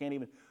drugged up. They can't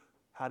even.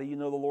 How do you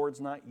know the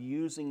Lord's not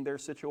using their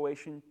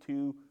situation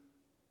to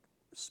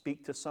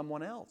speak to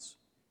someone else?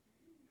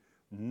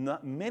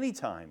 Not many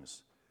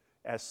times,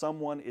 as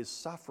someone is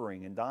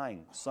suffering and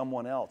dying,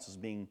 someone else is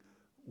being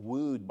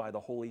wooed by the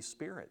Holy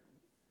Spirit.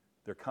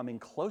 They're coming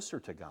closer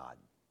to God.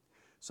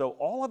 So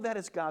all of that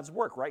is God's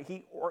work,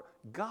 right?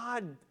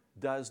 God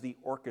does the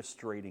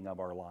orchestrating of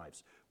our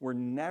lives. We're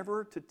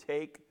never to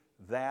take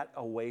that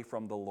away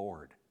from the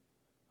Lord,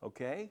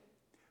 okay?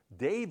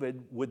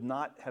 David would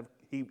not have,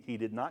 he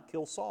did not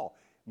kill Saul.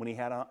 When he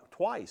had,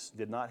 twice,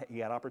 he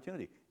had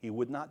opportunity. He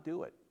would not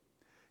do it.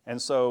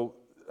 And so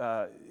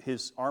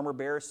his armor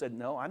bearer said,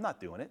 no, I'm not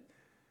doing it.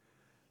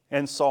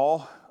 And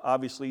Saul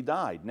obviously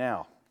died.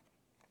 Now,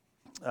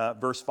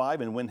 verse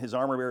 5, and when his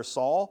armor bearer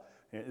saw,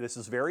 this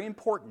is very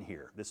important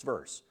here, this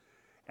verse.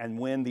 And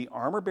when the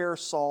armor bearer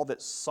saw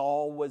that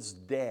Saul was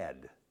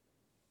dead.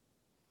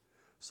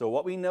 So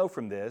what we know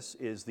from this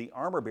is the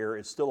armor bearer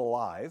is still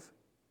alive,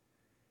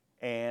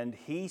 and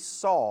he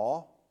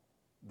saw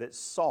that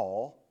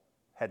Saul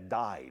had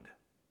died.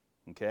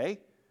 Okay?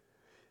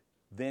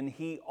 Then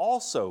he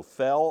also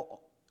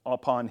fell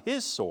upon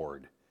his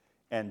sword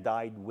and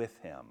died with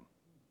him.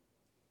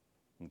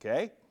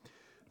 Okay?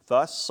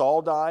 Thus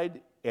Saul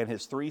died, and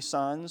his 3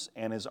 sons,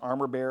 and his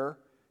armor bearer,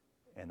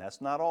 and that's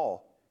not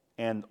all,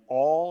 and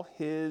all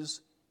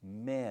his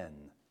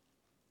men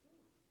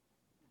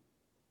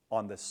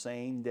on the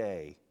same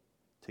day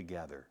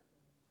together.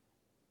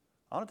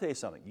 I want to tell you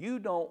something. You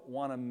don't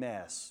want to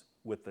mess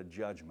with the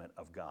judgment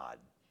of God.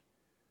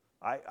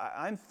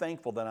 I'm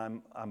thankful that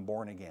I'm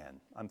born again.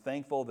 I'm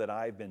thankful that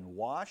I've been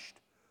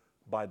washed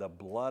by the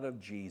blood of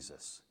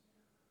Jesus,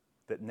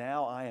 that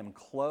now I am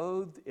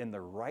clothed in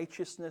the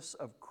righteousness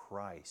of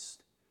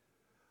Christ.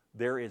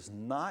 There is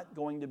not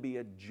going to be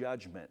a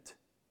judgment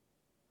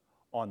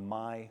on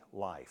my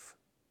life.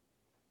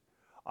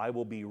 I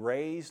will be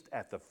raised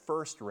at the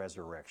first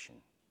resurrection.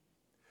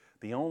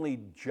 The only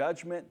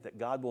judgment that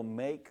God will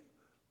make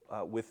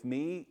with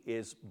me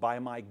is by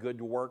my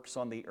good works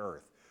on the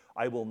earth.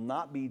 I will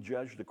not be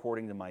judged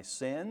according to my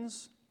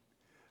sins,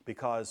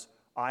 because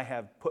I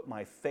have put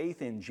my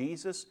faith in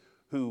Jesus,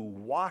 who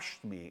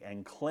washed me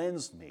and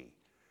cleansed me.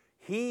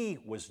 He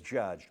was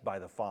judged by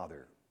the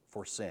Father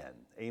for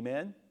sin.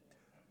 Amen?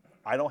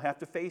 I don't have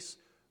to face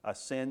a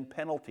sin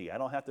penalty. I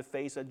don't have to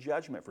face a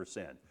judgment for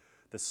sin.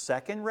 The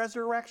second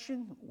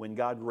resurrection, when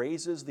God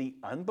raises the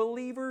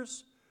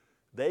unbelievers,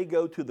 they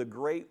go to the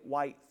great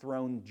white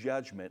throne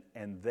judgment,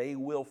 and they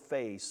will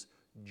face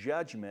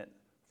judgment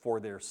for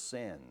their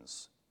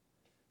sins.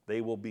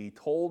 They will be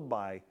told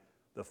by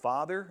the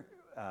Father,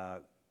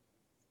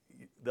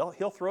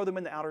 he'll throw them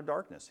into outer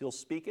darkness. He'll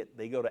speak it,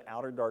 they go to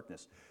outer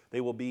darkness.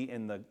 They will be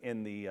in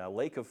the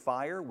lake of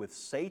fire with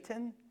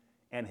Satan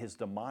and his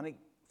demonic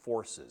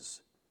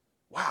forces.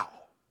 Wow.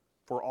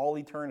 For all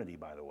eternity,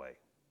 by the way.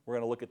 We're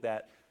going to look at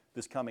that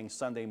this coming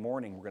Sunday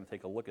morning. We're going to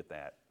take a look at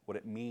that, what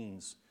it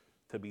means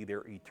to be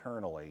there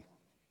eternally.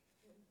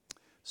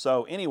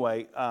 So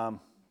anyway,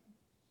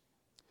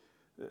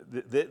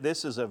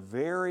 this is a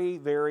very,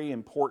 very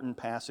important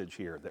passage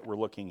here that we're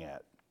looking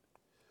at.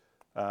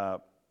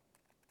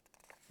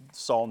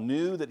 Saul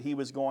knew that he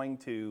was going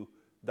to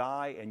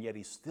die, and yet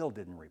he still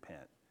didn't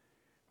repent.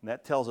 And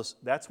that tells us,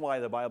 that's why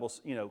the Bible,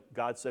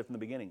 God said from the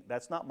beginning,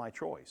 that's not my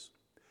choice.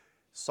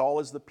 Saul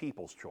is the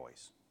people's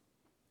choice.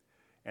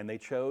 And they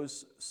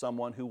chose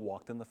someone who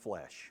walked in the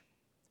flesh.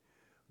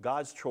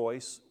 God's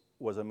choice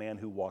was a man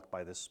who walked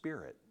by the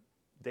Spirit,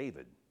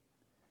 David.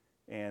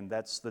 And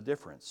that's the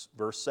difference.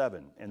 Verse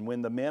 7, and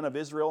when the men of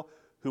Israel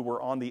who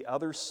were on the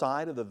other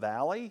side of the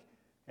valley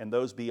and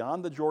those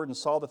beyond the Jordan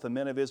saw that the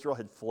men of Israel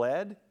had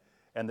fled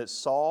and that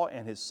Saul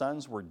and his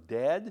sons were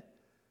dead,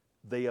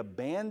 they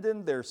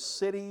abandoned their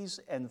cities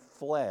and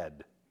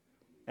fled.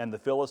 And the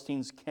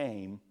Philistines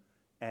came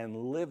and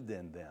lived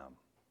in them.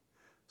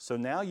 So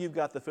now you've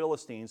got the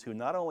Philistines who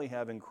not only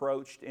have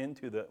encroached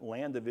into the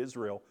land of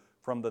Israel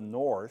from the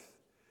north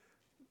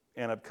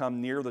and have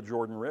come near the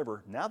Jordan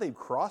River, now they've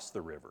crossed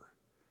the river.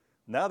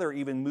 Now they're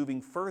even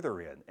moving further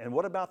in. And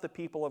what about the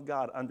people of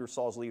God under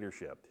Saul's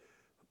leadership?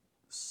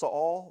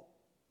 Saul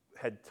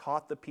had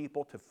taught the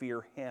people to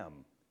fear him,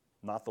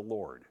 not the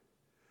Lord.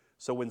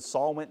 So when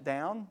Saul went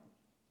down,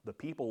 the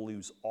people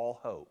lose all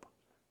hope.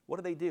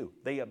 What do?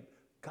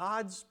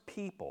 God's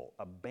people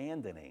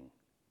abandoning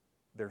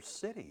their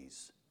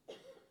cities,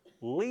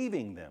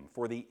 leaving them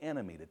for the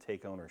enemy to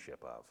take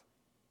ownership of.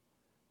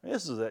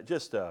 This is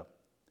just a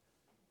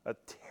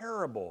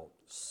terrible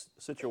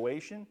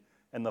situation,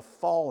 and the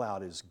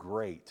fallout is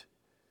great.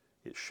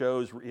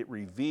 it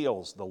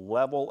reveals the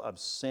level of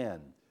sin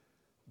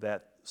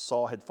that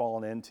Saul had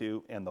fallen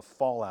into and the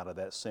fallout of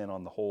that sin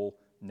on the whole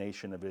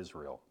nation of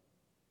Israel.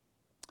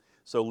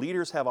 So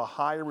leaders have a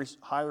higher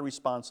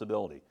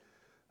responsibility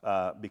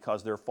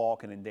because their fall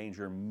can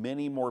endanger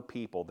many more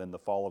people than the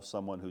fall of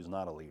someone who's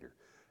not a leader.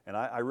 And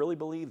I really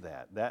believe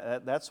that.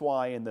 That's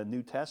why in the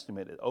New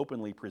Testament it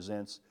openly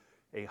presents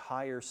a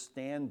higher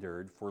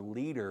standard for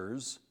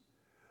leaders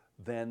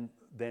than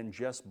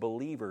just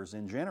believers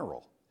in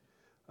general.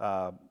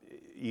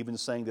 Even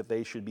saying that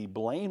they should be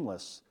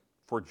blameless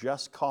for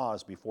just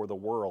cause before the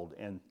world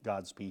and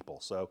God's people.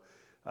 So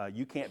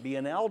you can't be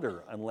an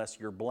elder unless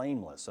you're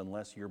blameless,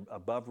 unless you're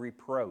above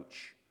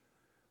reproach.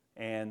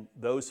 And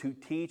those who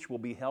teach will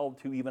be held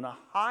to even a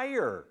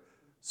higher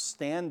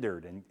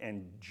standard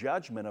and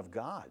judgment of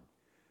God.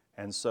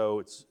 And so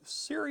it's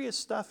serious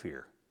stuff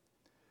here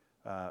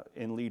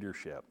in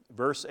leadership.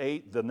 Verse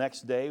 8, the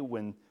next day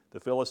when the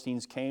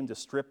Philistines came to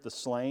strip the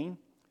slain,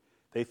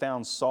 they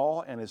found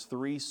Saul and his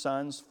 3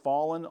 sons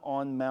fallen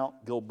on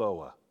Mount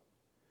Gilboa.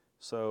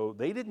 So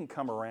they didn't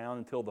come around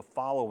until the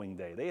following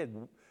day. They had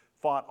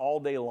fought all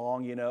day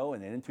long,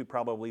 and into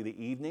probably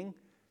the evening,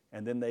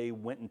 and then they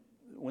went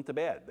to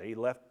bed. They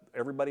left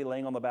everybody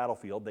laying on the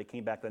battlefield. They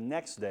came back the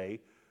next day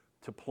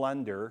to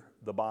plunder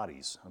the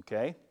bodies,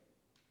 okay?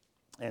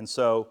 And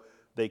so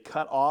they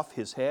cut off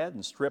his head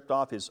and stripped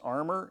off his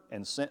armor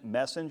and sent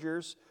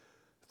messengers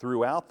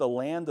throughout the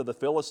land of the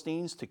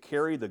Philistines to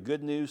carry the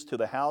good news to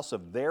the house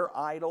of their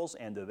idols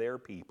and to their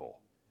people.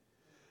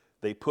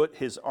 They put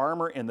his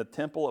armor in the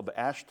temple of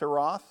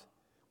Ashtaroth,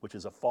 which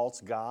is a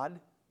false god,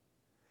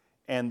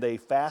 and they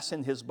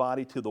fastened his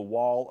body to the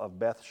wall of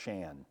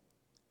Bethshan.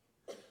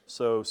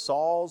 So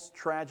Saul's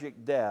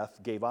tragic death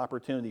gave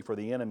opportunity for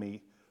the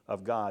enemy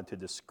of God to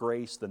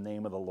disgrace the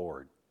name of the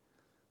Lord.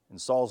 And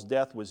Saul's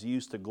death was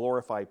used to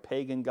glorify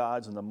pagan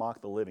gods and to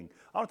mock the living.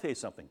 I want to tell you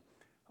something.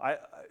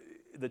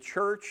 The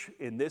church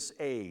in this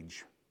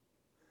age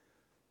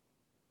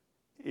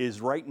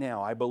is right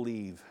now, I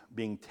believe,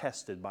 being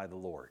tested by the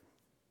Lord.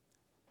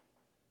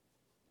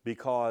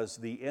 Because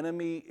the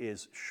enemy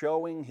is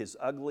showing his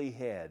ugly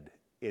head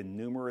in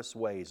numerous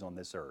ways on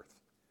this earth.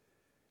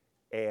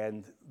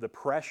 And the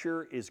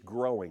pressure is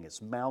growing,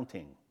 it's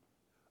mounting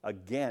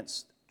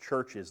against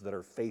churches that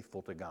are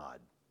faithful to God.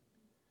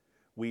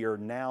 We are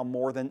now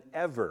more than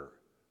ever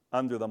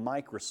under the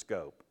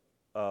microscope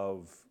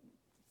of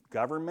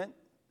government,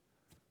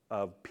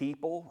 of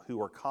people who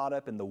are caught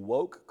up in the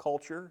woke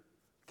culture,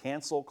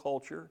 cancel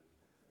culture,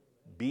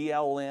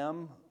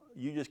 BLM.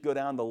 You just go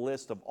down the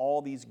list of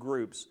all these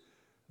groups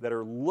that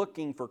are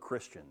looking for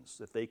Christians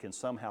that they can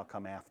somehow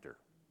come after.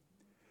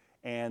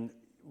 And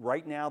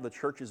right now the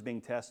church is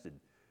being tested.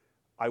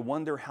 I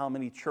wonder how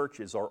many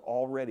churches are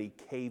already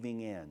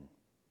caving in.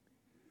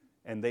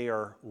 And they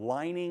are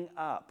lining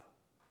up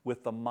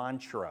with the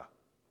mantra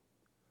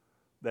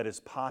that is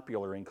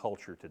popular in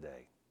culture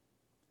today.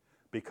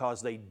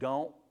 Because they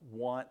don't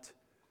want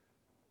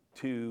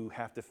to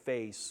have to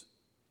face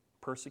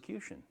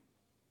persecution.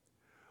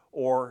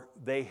 Or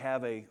they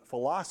have a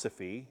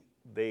philosophy,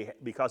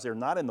 because they're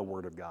not in the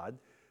Word of God,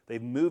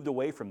 they've moved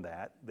away from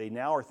that. They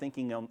now are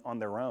thinking on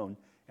their own,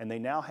 and they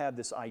now have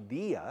this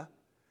idea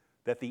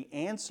that the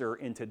answer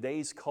in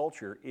today's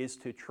culture is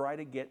to try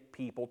to get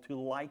people to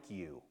like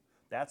you.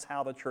 That's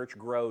how the church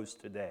grows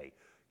today.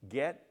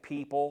 Get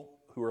people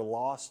who are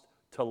lost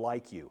to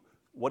like you.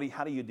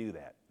 How do you do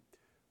that?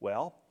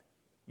 Well,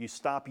 you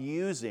stop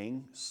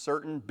using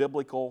certain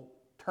biblical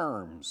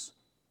terms.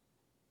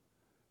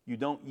 You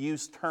don't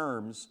use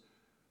terms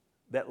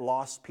that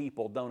lost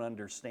people don't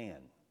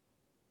understand.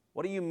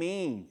 What do you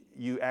mean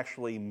you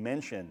actually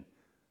mention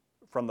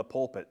from the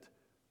pulpit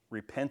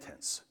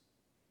repentance?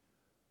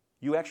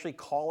 You actually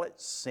call it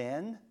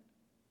sin?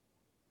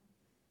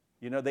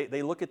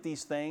 They look at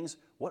these things.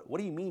 What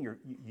do you mean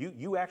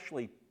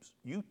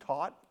you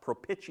taught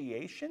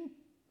propitiation?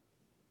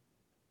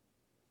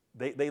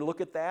 They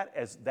look at that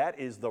as that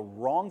is the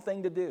wrong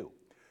thing to do.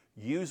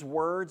 Use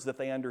words that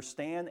they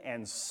understand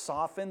and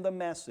soften the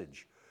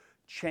message.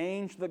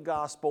 Change the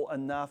gospel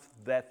enough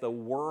that the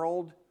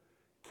world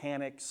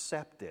can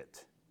accept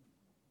it.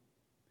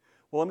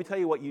 Well, let me tell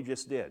you what you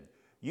just did.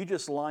 You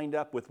just lined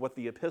up with what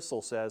the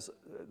epistle says,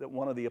 that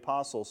one of the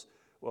apostles,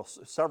 well,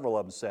 several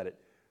of them said it,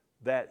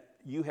 that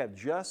you have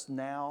just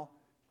now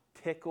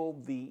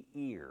tickled the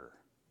ear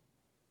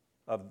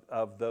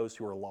of those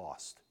who are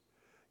lost.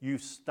 You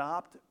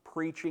stopped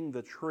preaching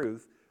the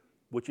truth,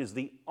 which is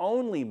the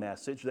only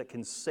message that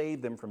can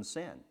save them from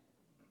sin.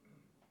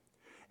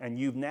 And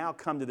you've now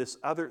come to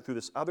through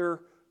this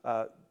other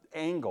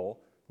angle.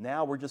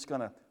 Now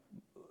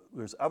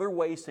there's other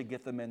ways to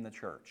get them in the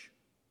church.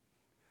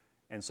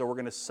 And so we're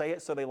going to say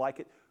it so they like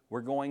it.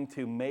 We're going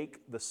to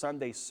make the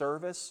Sunday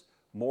service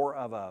more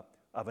of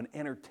an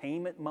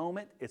entertainment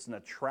moment. It's an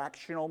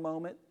attractional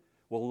moment.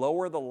 We'll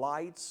lower the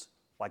lights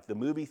like the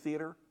movie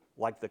theater,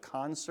 like the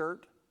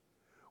concert.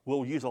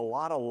 We'll use a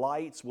lot of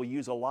lights. We'll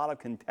use a lot of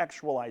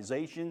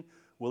contextualization.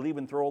 We'll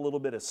even throw a little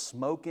bit of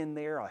smoke in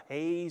there, a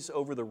haze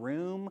over the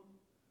room.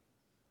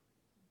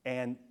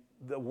 And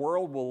The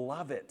world will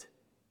love it.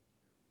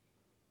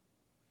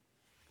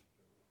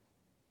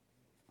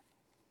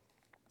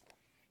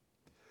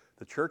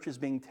 The church is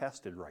being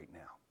tested right now.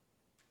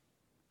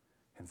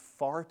 And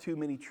far too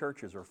many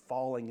churches are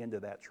falling into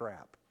that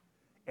trap.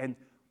 And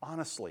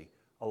honestly,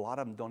 a lot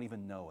of them don't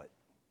even know it.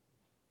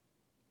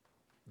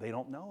 They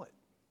don't know it.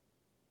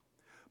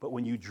 But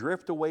when you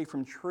drift away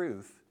from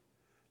truth,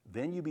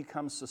 then you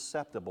become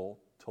susceptible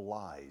to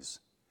lies.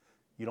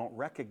 You don't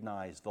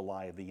recognize the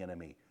lie of the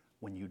enemy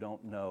when you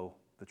don't know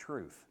the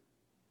truth.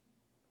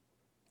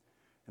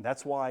 And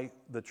that's why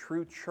the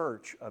true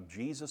church of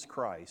Jesus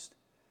Christ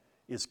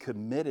is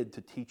committed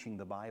to teaching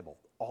the Bible,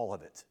 all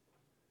of it.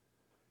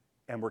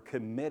 And we're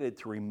committed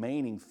to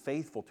remaining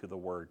faithful to the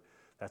Word.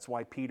 That's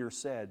why Peter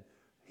said,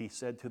 he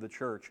said to the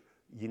church,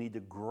 you need to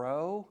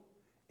grow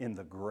in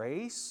the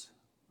grace.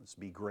 Let's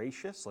be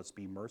gracious, let's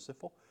be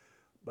merciful.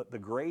 But the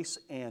grace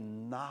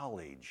and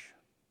knowledge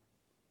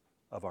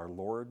of our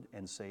Lord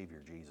and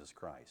Savior, Jesus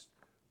Christ.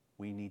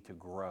 We need to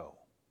grow.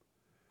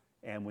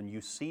 And when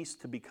you cease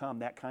to become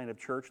that kind of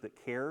church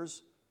that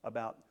cares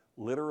about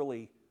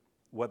literally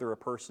whether a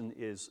person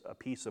is a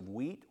piece of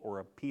wheat or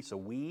a piece of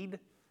weed,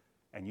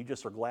 and you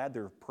just are glad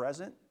they're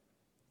present,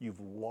 you've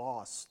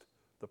lost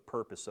the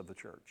purpose of the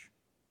church.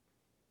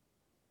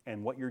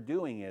 And what you're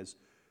doing is,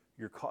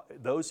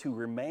 those who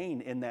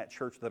remain in that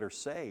church that are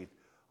saved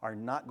are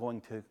not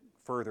going to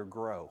further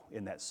grow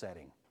in that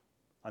setting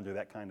under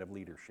that kind of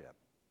leadership.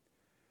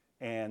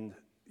 And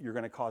you're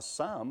going to cause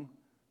some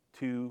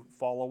to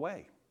fall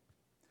away.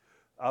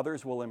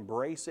 Others will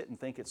embrace it and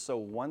think it's so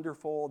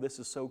wonderful, this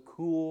is so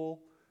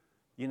cool.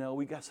 You know,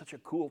 we got such a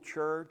cool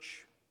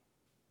church.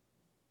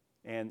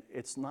 And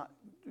it's not,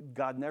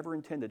 God never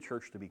intended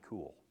church to be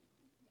cool.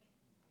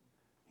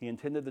 He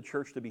intended the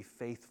church to be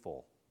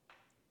faithful.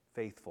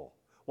 Faithful.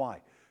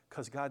 Why?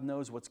 Because God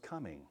knows what's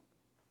coming.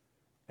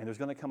 And there's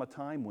going to come a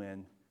time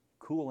when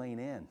cool ain't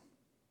in.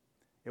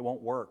 It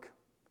won't work.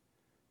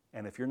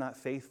 And if you're not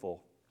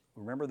faithful,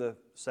 remember the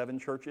 7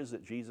 churches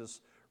that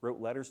Jesus wrote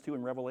letters to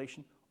in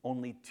Revelation?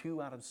 Only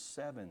 2 out of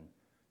 7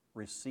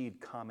 received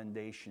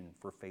commendation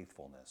for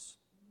faithfulness.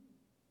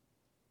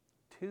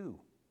 2.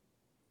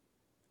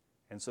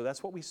 And so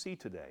that's what we see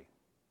today.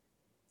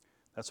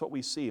 That's what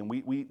we see. And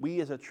we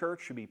as a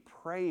church should be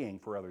praying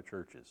for other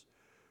churches,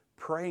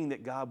 praying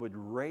that God would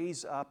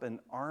raise up an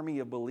army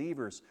of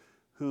believers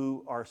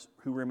who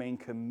remain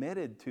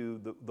committed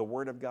to the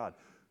Word of God,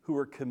 who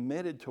are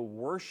committed to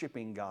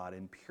worshiping God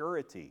in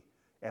purity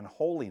and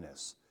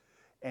holiness,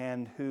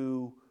 and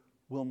who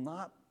will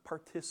not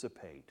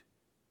participate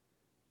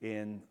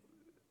in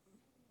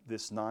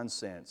this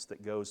nonsense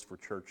that goes for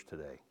church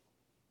today.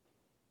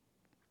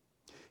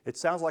 It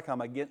sounds like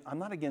I'm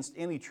not against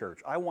any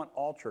church. I want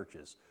all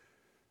churches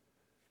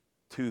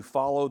to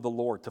follow the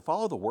Lord, to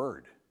follow the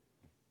Word.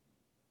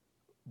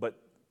 But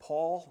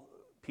Paul,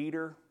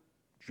 Peter,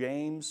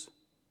 James,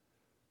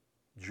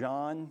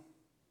 John,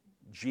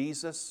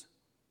 Jesus,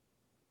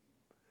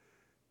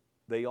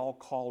 they all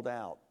called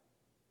out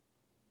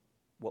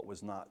what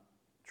was not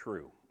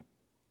true.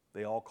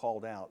 They all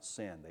called out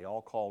sin. They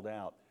all called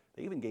out,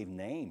 they even gave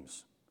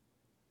names.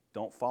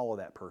 Don't follow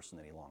that person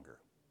any longer.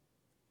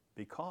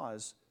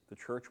 Because the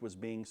church was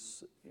being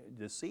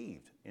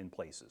deceived in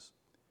places.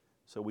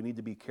 So we need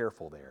to be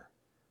careful there.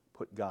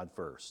 Put God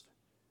first.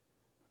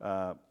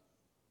 Now,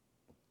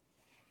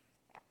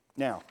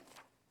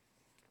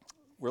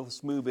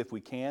 let's move, if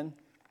we can,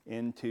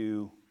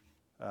 into,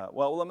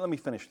 let me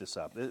finish this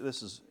up.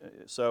 This is,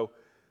 so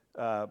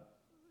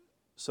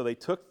they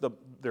took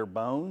their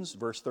bones,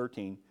 verse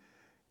 13,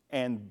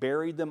 and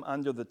buried them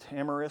under the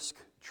tamarisk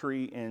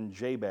tree in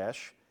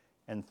Jabesh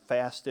and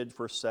fasted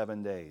for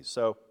 7 days.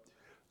 So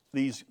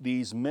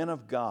these men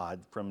of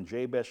God from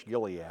Jabesh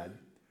Gilead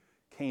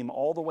came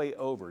all the way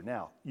over.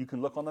 Now, you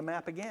can look on the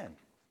map again.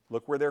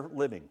 Look where they're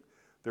living.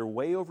 They're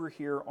way over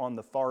here on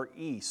the far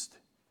east.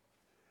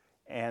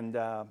 And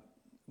they're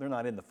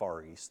not in the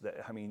far east.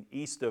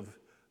 East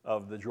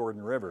of the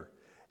Jordan River.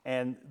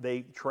 And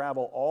they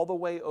travel all the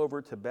way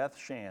over to Beth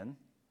Shan,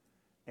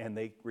 and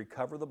they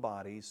recover the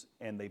bodies,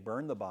 and they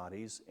burn the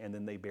bodies, and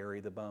then they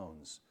bury the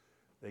bones.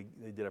 They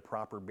did a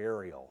proper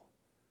burial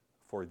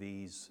for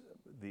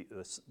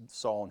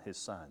Saul and his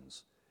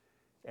sons.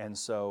 And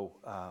so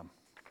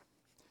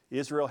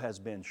Israel has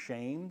been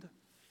shamed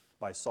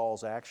by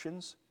Saul's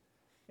actions,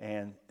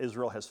 and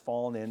Israel has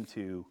fallen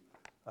into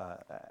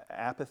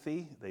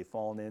apathy. They've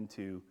fallen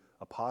into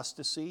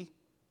apostasy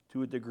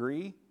to a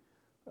degree,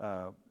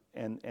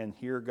 and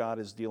here God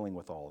is dealing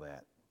with all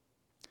that.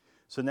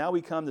 So now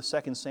we come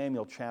to 2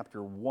 Samuel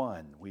chapter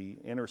 1. We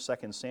enter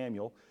 2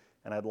 Samuel,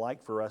 and I'd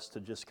like for us to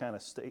just kind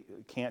of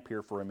camp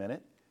here for a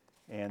minute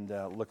and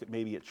look at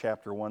maybe at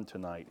chapter 1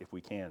 tonight, if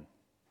we can.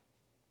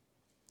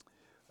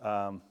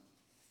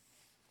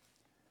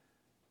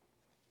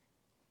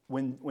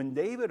 When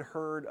David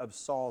heard of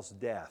Saul's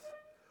death,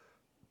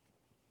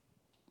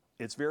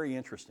 it's very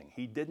interesting.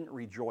 He didn't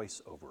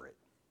rejoice over it.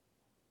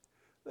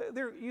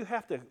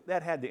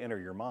 That had to enter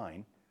your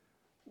mind.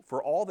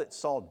 for all that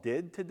Saul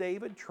did to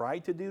David,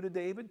 tried to do to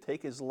David,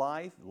 take his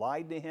life,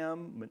 lied to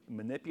him,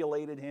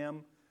 manipulated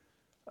him,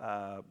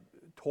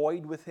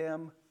 toyed with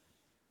him,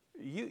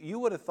 you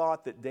would have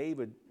thought that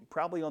David,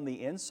 probably on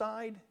the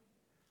inside,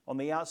 on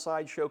the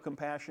outside show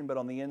compassion, but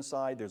on the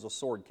inside there's a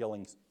sword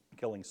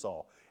killing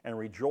Saul and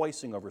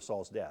rejoicing over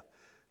Saul's death.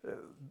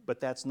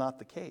 But that's not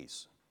the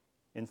case.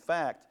 In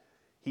fact,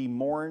 he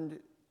mourned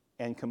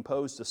and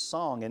composed a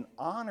song in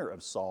honor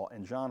of Saul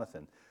and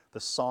Jonathan, the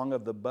Song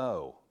of the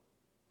Bow.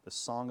 The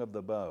Song of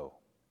the Bow.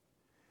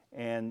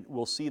 And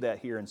we'll see that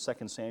here in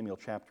 2 Samuel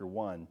chapter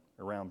 1,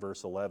 around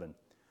verse 11.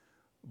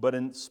 But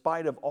in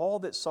spite of all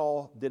that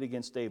Saul did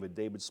against David,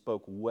 David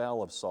spoke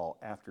well of Saul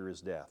after his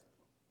death.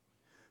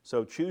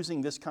 So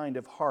choosing this kind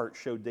of heart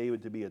showed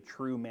David to be a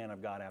true man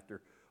of God,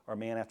 or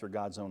man after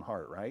God's own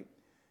heart, right?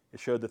 It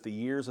showed that the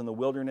years in the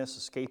wilderness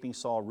escaping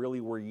Saul really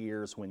were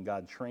years when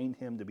God trained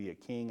him to be a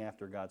king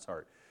after God's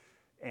heart.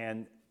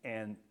 And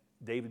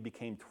David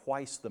became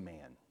twice the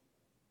man.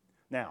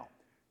 Now,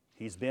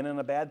 he's been in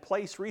a bad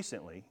place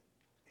recently.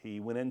 He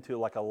went into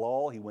like a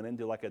lull. He went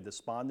into like a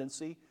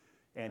despondency.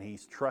 And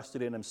he's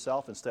trusted in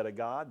himself instead of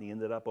God. And he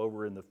ended up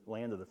over in the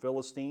land of the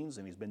Philistines.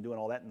 And he's been doing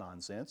all that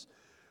nonsense.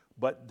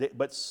 But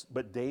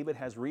David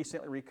has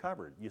recently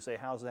recovered. You say,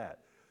 how's that?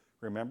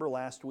 Remember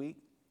last week?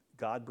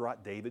 God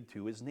brought David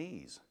to his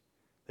knees.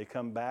 They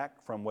come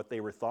back from what they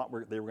thought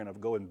they were going to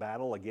go in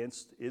battle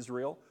against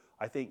Israel.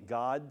 I think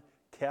God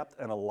kept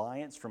an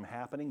alliance from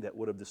happening that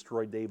would have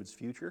destroyed David's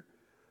future.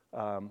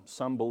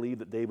 Some believe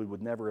that David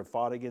would never have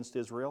fought against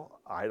Israel.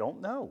 I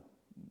don't know.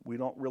 We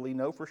don't really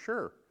know for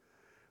sure.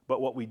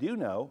 But what we do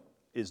know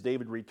is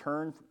David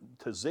returned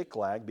to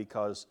Ziklag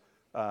because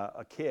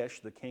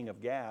Achish, the king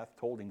of Gath,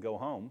 told him go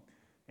home.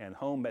 And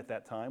home at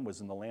that time was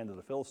in the land of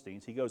the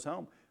Philistines. He goes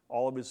home.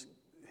 All of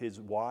his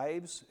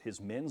wives,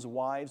 his men's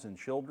wives and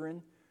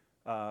children,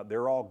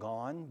 they're all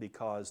gone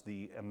because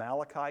the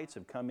Amalekites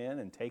have come in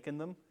and taken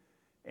them.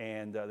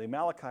 And the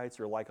Amalekites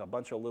are like a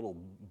bunch of little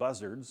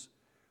buzzards.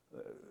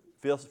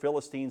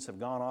 Philistines have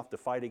gone off to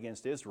fight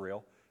against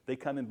Israel. They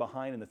come in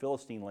behind in the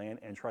Philistine land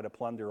and try to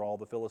plunder all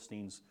the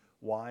Philistines'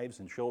 wives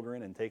and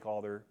children and take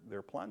all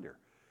their plunder.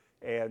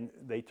 And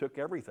they took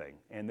everything.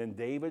 And then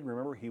David,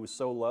 remember, he was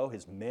so low,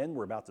 his men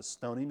were about to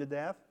stone him to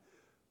death.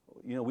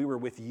 You know, we were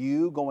with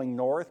you going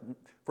north.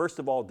 First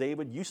of all,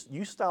 David,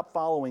 you stopped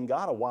following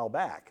God a while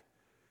back.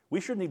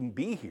 We shouldn't even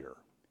be here.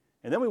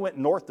 And then we went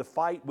north to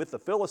fight with the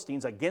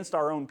Philistines against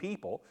our own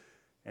people.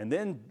 And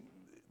then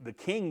the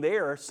king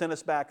there sent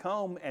us back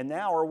home, and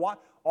now are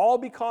what? All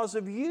because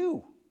of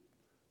you.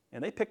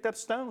 And they picked up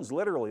stones,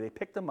 literally. They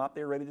picked them up.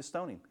 They were ready to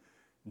stone him.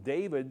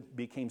 David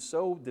became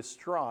so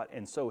distraught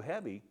and so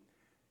heavy,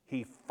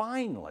 he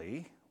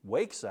finally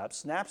wakes up,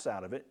 snaps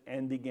out of it,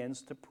 and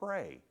begins to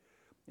pray.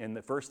 And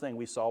the first thing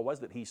we saw was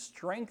that he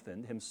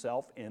strengthened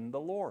himself in the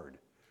Lord.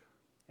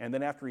 And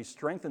then after he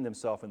strengthened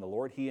himself in the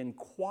Lord, he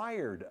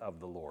inquired of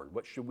the Lord,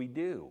 what should we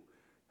do?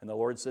 And the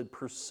Lord said,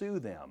 pursue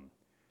them.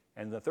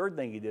 And the third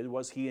thing he did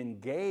was he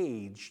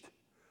engaged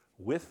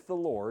with the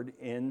Lord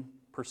in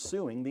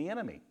pursuing the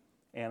enemy.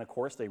 And of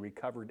course, they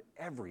recovered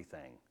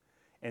everything.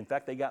 In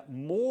fact, they got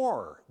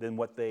more than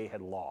what they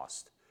had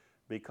lost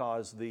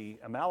because the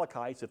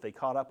Amalekites that they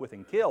caught up with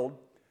and killed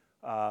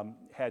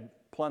had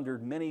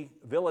plundered many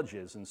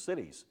villages and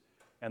cities.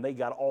 And they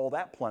got all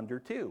that plunder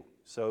too.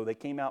 So they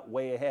came out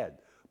way ahead.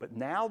 But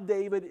now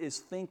David is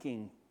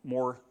thinking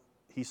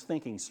he's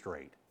thinking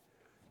straight.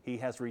 He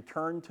has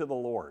returned to the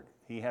Lord.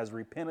 He has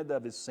repented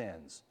of his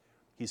sins.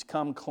 He's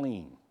come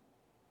clean.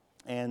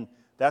 And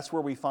that's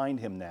where we find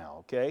him now,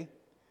 okay?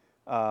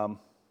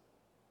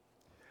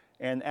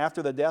 And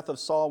after the death of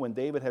Saul, when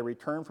David had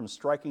returned from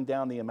striking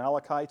down the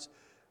Amalekites,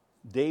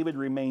 David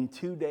remained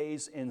 2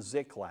 days in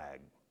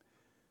Ziklag.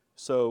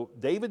 So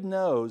David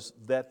knows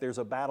that there's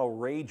a battle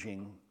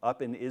raging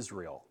up in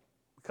Israel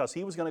because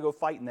he was going to go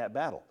fight in that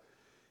battle.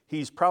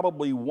 He's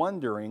probably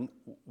wondering,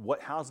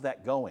 how's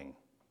that going?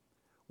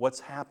 What's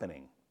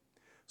happening?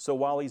 So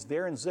while he's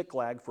there in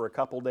Ziklag for a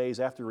couple days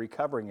after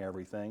recovering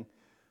everything,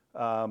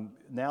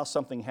 now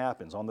something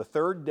happens. On the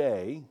third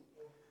day,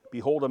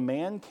 behold, a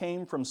man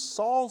came from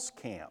Saul's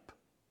camp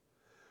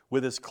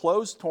with his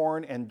clothes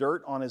torn and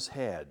dirt on his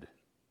head.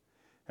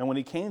 And when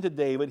he came to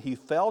David, he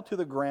fell to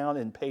the ground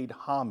and paid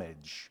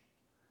homage.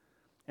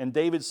 And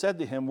David said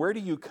to him, where do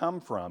you come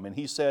from? And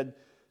he said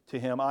to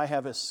him, I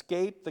have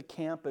escaped the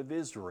camp of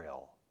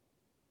Israel.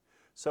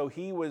 So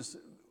he was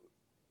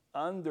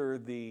under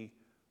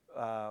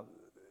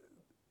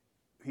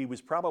he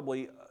was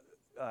probably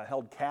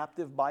held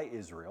captive by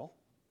Israel.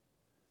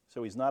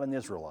 So he's not an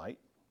Israelite.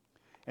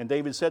 And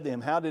David said to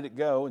him, how did it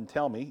go? And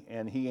tell me.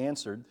 And he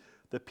answered,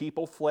 the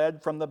people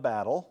fled from the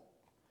battle,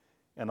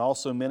 and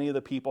also many of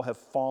the people have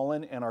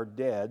fallen and are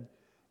dead,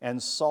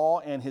 and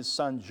Saul and his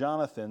son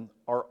Jonathan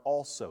are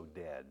also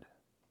dead.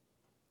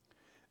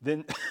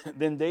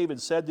 Then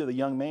David said to the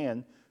young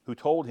man who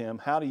told him,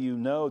 how do you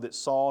know that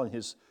Saul and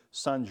his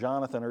son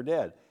Jonathan are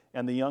dead?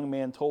 And the young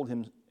man told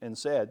him and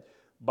said,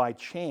 by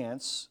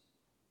chance,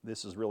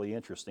 this is really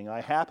interesting,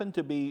 I happened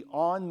to be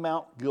on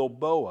Mount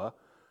Gilboa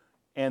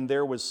And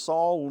there was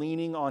Saul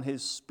leaning on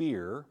his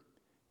spear,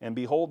 and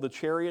behold, the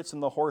chariots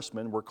and the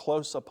horsemen were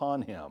close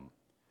upon him.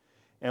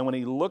 And when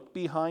he looked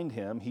behind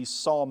him, he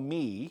saw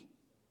me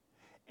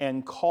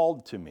and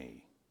called to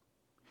me.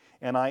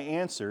 And I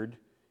answered,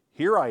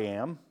 Here I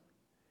am.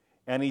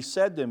 And he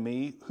said to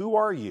me, Who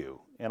are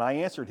you? And I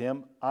answered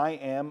him, I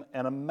am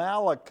an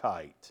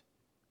Amalekite.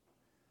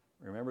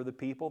 Remember the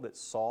people that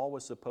Saul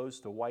was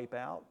supposed to wipe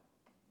out?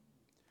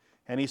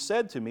 And he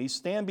said to me,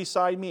 Stand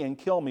beside me and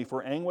kill me,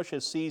 for anguish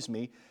has seized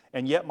me,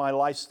 and yet my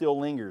life still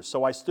lingers.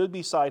 So I stood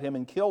beside him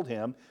and killed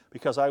him,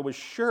 because I was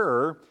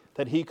sure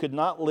that he could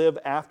not live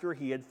after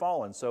he had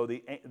fallen. So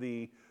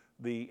the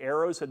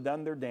arrows had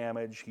done their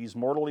damage. He's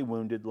mortally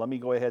wounded. Let me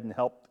go ahead and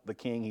help the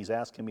king. He's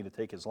asking me to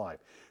take his life.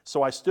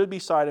 So I stood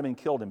beside him and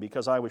killed him,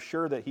 because I was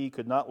sure that he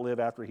could not live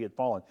after he had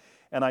fallen.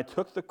 And I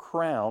took the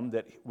crown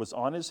that was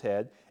on his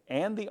head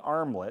and the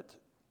armlet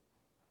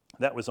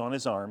that was on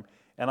his arm,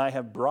 and I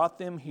have brought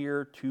them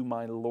here to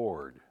my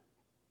Lord.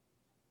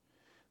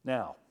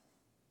 Now,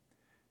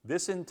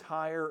 this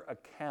entire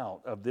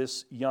account of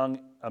this young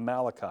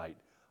Amalekite,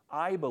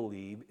 I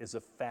believe, is a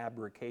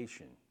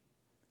fabrication.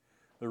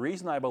 The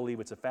reason I believe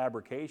it's a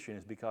fabrication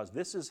is because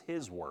this is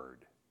his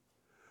word.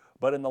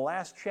 But in the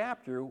last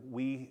chapter,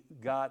 we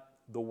got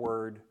the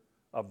word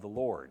of the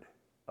Lord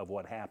of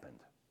what happened.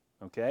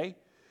 Okay?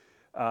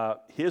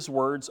 His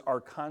words are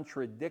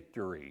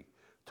contradictory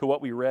to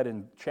what we read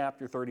in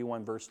chapter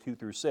 31, verse 2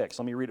 through 6.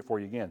 Let me read it for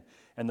you again.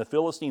 And the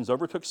Philistines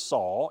overtook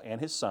Saul and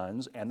his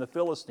sons, and the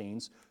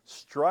Philistines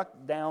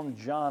struck down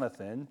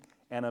Jonathan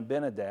and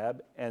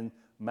Abinadab and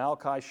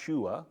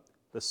Malchishua,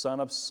 the son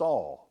of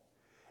Saul.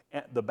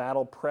 And the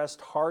battle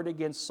pressed hard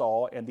against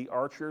Saul, and the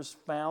archers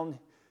found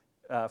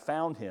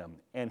him,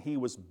 and he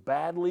was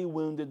badly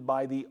wounded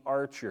by the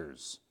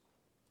archers.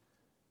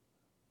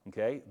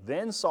 Okay?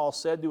 Then Saul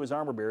said to his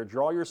armor-bearer,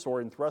 Draw your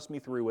sword and thrust me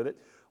through with it,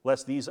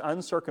 lest these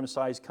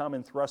uncircumcised come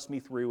and thrust me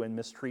through and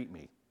mistreat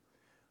me.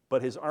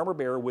 But his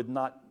armor-bearer would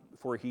not,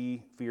 for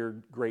he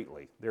feared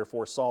greatly.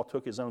 Therefore Saul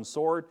took his own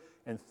sword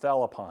and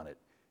fell upon it.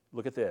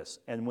 Look at this.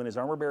 And when his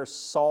armor-bearer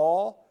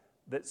saw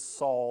that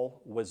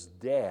Saul was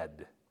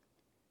dead,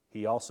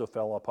 he also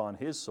fell upon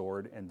his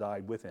sword and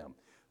died with him.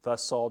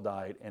 Thus Saul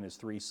died, and his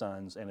 3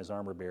 sons, and his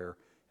armor-bearer,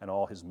 and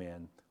all his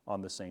men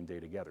on the same day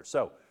together.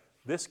 So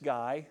this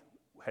guy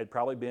had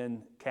probably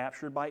been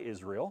captured by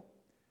Israel,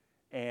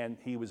 and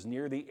he was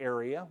near the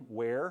area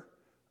where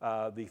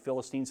the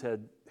Philistines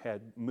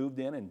had moved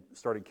in and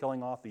started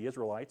killing off the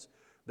Israelites.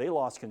 They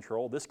lost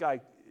control. This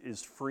guy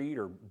is freed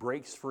or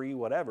breaks free,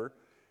 whatever.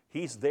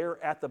 He's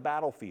there at the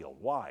battlefield.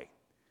 Why?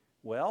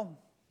 Well,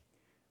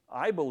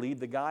 I believe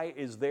the guy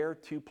is there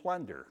to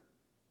plunder.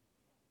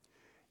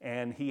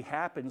 And he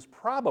happens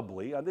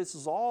probably, this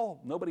is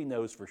all, nobody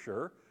knows for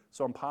sure,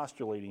 so I'm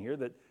postulating here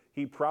that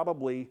he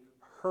probably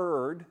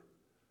heard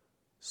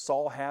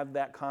Saul have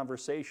that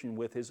conversation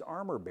with his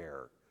armor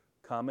bearer.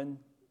 Come and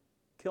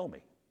kill me.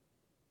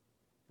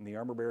 And the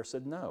armor bearer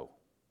said no.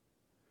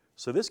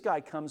 So this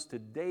guy comes to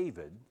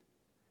David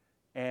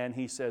and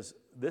he says,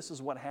 this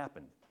is what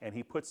happened. And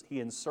he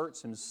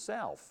inserts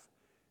himself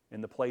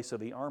in the place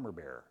of the armor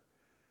bearer.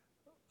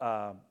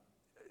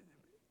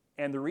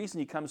 And the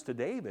reason he comes to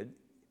David,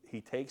 he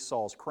takes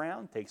Saul's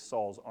crown, takes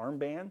Saul's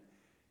armband.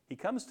 He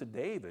comes to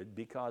David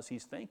because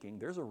he's thinking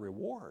there's a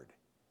reward.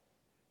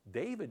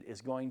 David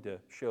is going to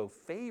show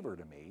favor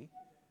to me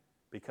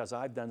because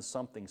I've done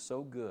something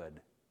so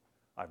good.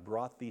 I've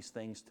brought these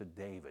things to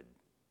David.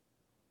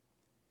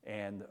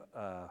 And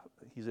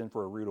he's in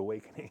for a rude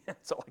awakening.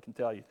 That's all I can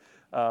tell you.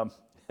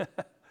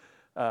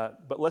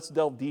 But let's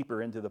delve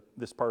deeper into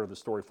this part of the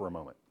story for a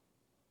moment.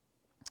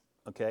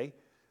 Okay?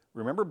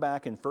 Remember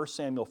back in 1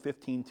 Samuel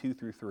 15, 2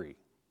 through 3,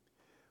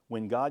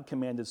 when God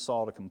commanded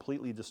Saul to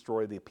completely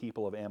destroy the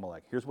people of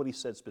Amalek. Here's what he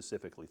said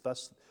specifically.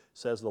 Thus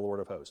says the Lord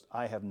of hosts,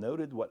 I have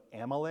noted what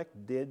Amalek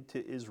did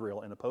to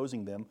Israel in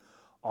opposing them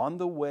on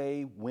the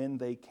way when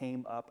they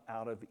came up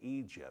out of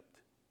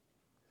Egypt.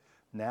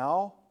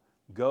 Now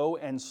go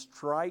and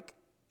strike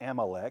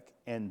Amalek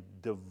and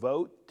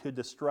devote to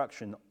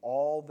destruction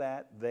all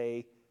that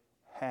they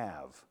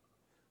have.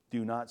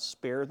 Do not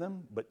spare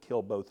them, but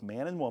kill both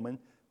man and woman,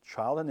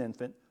 child and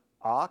infant,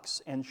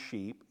 ox and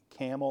sheep,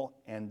 camel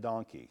and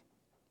donkey.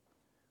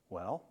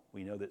 Well,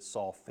 we know that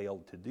Saul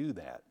failed to do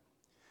that.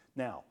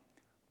 Now,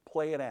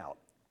 play it out.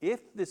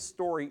 If this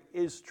story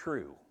is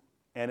true,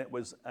 and it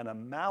was an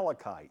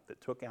Amalekite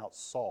that took out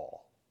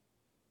Saul,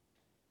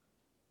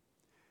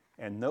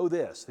 and know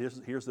this,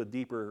 here's the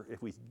deeper,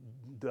 if we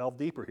delve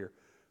deeper here,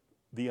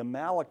 the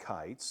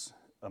Amalekites,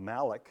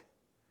 Amalek,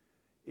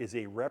 is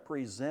a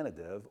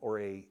representative or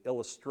a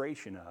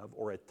illustration of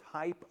or a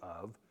type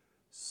of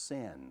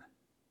sin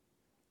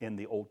in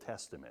the Old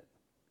Testament.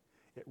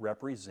 It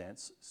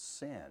represents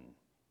sin.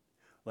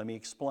 Let me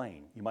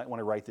explain. You might want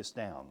to write this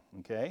down,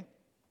 okay?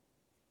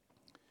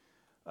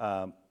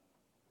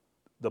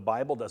 The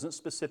Bible doesn't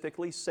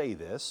specifically say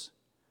this,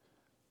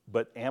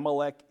 but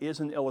Amalek is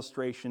an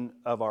illustration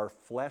of our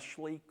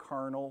fleshly,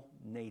 carnal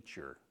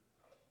nature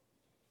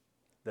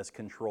that's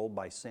controlled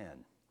by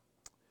sin.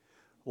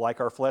 Like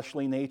our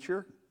fleshly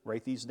nature,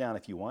 write these down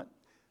if you want,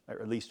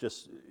 or at least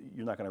just,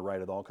 you're not going to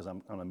write it all because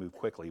I'm going to move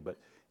quickly, but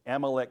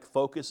Amalek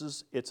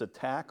focuses its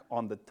attack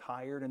on the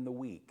tired and the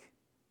weak,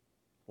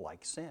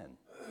 like sin,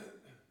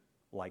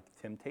 like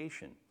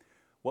temptation.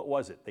 What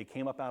was it? They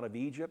came up out of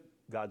Egypt,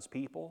 God's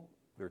people,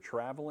 they're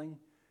traveling,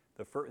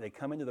 they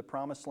come into the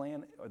promised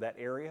land, or that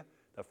area,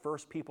 the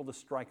first people to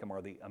strike them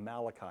are the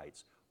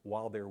Amalekites,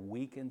 while they're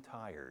weak and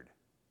tired.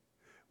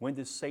 When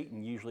does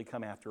Satan usually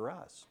come after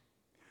us?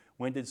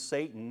 When did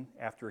Satan,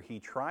 after he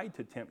tried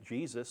to tempt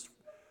Jesus,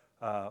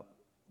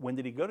 when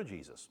did he go to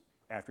Jesus?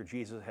 After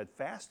Jesus had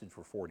fasted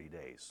for 40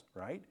 days,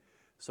 right?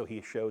 So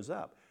he shows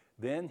up.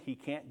 Then he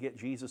can't get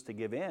Jesus to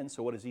give in,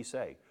 so what does he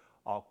say?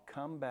 I'll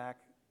come back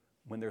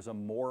when there's a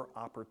more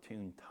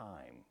opportune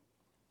time.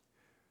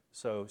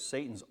 So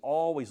Satan's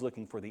always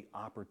looking for the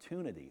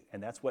opportunity,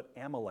 and that's what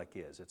Amalek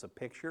is. It's a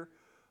picture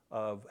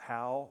of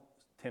how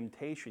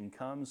temptation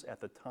comes at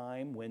the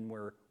time when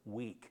we're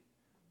weak,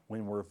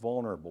 when we're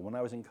vulnerable. When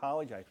I was in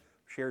college, I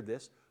shared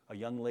this, a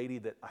young lady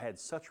that I had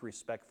such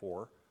respect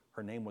for.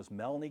 Her name was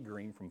Melanie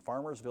Green from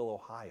Farmersville,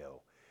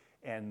 Ohio.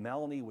 And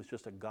Melanie was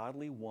just a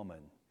godly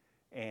woman.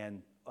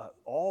 And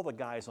all the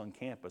guys on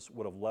campus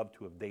would have loved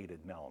to have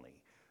dated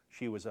Melanie.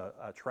 She was an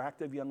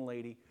attractive young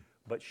lady,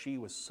 but she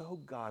was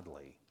so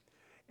godly.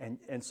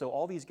 And so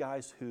all these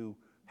guys who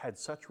had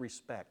such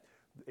respect,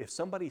 if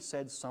somebody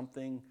said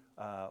something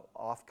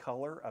off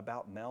color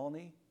about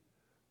Melanie,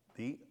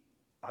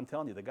 I'm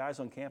telling you, the guys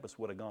on campus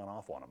would have gone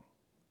off on them.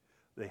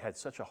 They had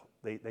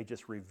they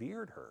just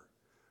revered her.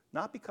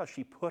 Not because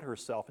she put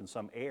herself in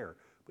some air,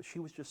 but she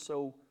was just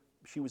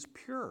she was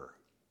pure.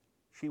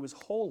 She was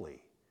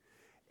holy.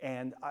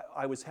 And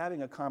I was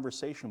having a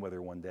conversation with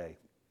her one day,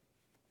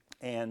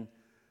 and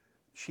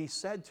she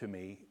said to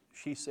me,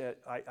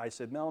 I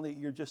said, Melanie,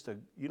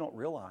 you don't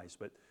realize,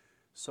 but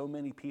so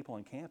many people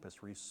on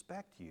campus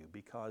respect you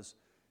because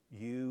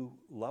you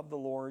love the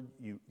Lord,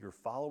 you're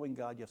following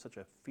God, you have such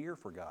a fear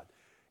for God.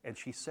 And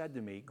she said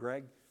to me,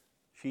 Greg,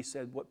 she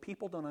said, what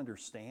people don't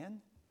understand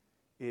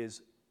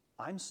is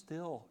I'm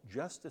still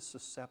just as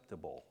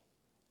susceptible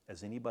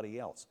as anybody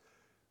else.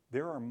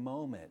 There are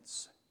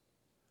moments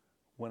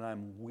when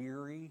I'm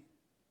weary,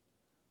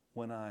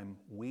 when I'm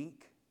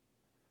weak,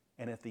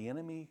 and if the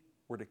enemy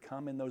were to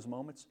come in those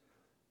moments,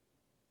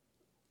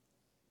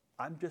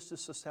 I'm just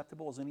as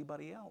susceptible as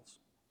anybody else.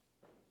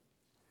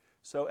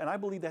 So, and I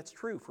believe that's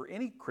true for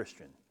any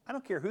Christian. I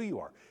don't care who you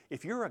are.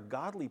 If you're a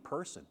godly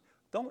person,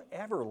 don't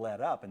ever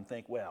let up and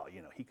think, well,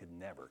 he could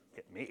never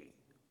get me.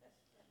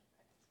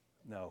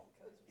 No.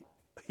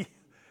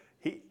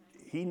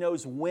 He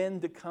knows when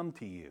to come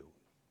to you.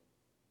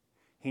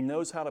 He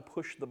knows how to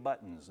push the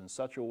buttons in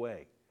such a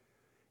way.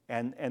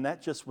 And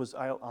that just was,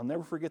 I'll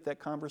never forget that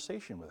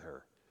conversation with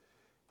her.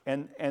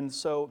 And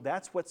so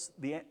that's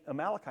the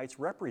Amalekites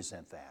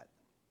represent that.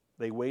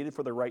 They waited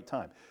for the right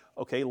time.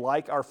 Okay,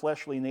 like our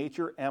fleshly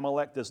nature,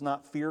 Amalek does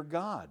not fear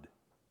God.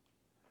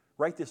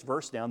 Write this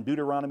verse down,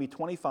 Deuteronomy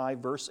 25,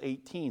 verse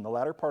 18, the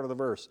latter part of the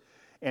verse.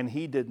 And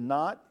he did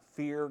not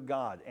fear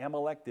God.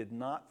 Amalek did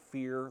not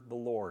fear the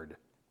Lord.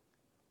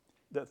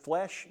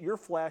 Your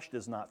flesh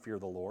does not fear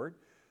the Lord.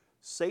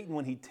 Satan,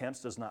 when he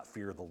tempts, does not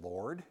fear the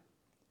Lord.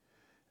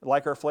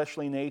 Like our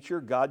fleshly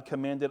nature, God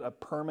commanded a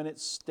permanent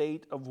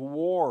state of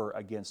war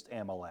against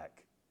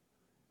Amalek.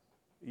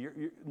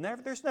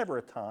 There's never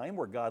a time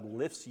where God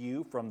lifts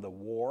you from the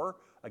war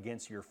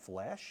against your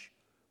flesh.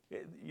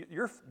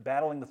 You're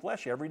battling the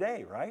flesh every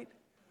day, right?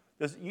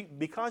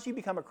 Because you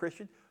become a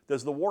Christian,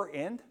 does the war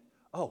end?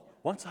 Oh,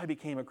 once I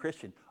became a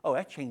Christian,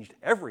 that changed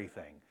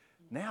everything.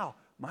 Now,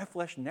 my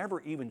flesh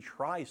never even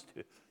tries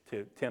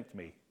to tempt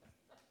me.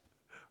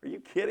 Are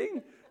you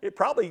kidding?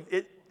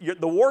 The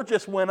war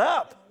just went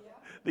up.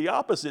 The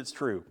opposite's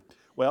true.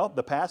 Well,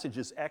 the passage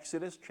is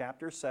Exodus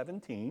chapter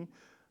 17,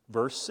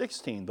 verse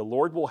 16. The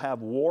Lord will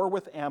have war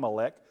with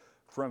Amalek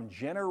from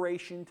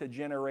generation to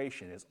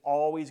generation. It's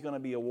always going to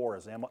be a war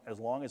as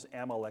long as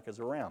Amalek is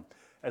around.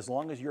 As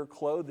long as you're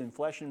clothed in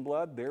flesh and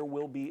blood, there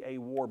will be a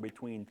war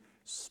between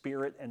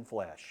spirit and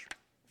flesh.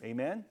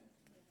 Amen?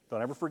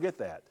 Don't ever forget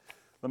that.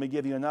 Let me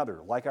give you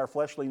another. Like our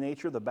fleshly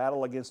nature, the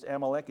battle against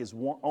Amalek is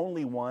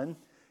only one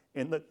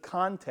in the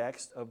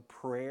context of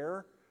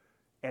prayer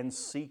and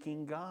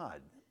seeking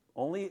God.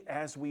 Only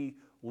as we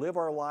live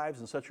our lives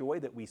in such a way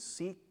that we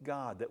seek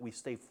God, that we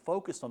stay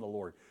focused on the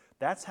Lord.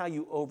 That's how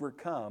you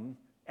overcome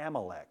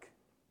Amalek,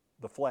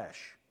 the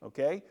flesh,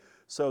 okay?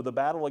 So the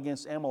battle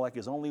against Amalek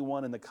is only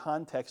one in the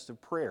context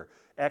of prayer.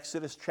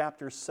 Exodus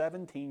chapter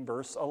 17,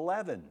 verse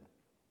 11.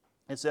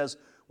 It says,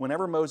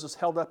 whenever Moses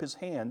held up his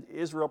hand,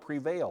 Israel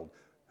prevailed.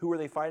 Who were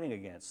they fighting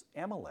against?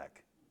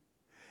 Amalek.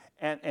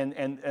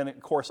 And of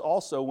course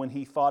also when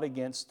he fought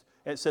against,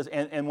 it says,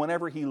 and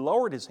whenever he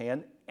lowered his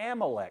hand,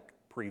 Amalek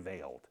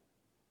prevailed.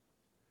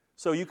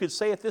 So you could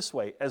say it this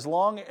way, as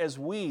long as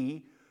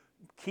we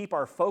keep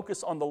our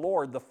focus on the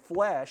Lord, the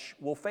flesh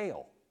will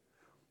fail.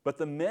 But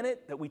the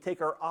minute that we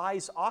take our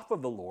eyes off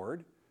of the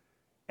Lord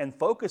and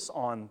focus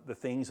on the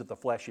things that the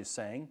flesh is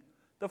saying,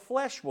 the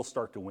flesh will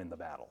start to win the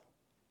battle.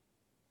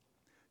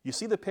 You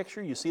see the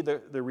picture? You see the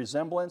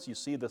resemblance? You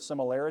see the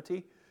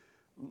similarity?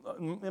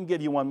 Let me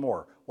give you one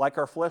more. Like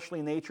our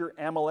fleshly nature,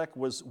 Amalek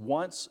was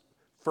once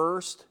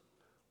first,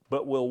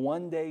 but will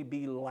one day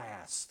be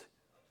last.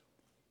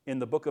 In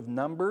the book of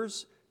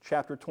Numbers,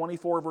 chapter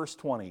 24, verse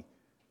 20.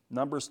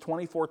 Numbers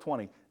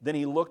 24:20. Then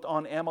he looked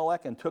on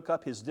Amalek and took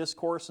up his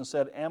discourse and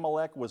said,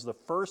 Amalek was the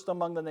first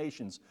among the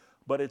nations,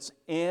 but its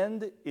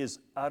end is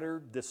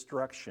utter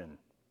destruction.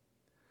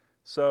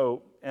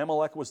 So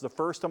Amalek was the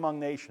first among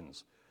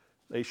nations.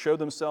 They showed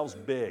themselves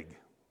big,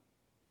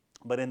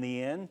 but in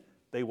the end,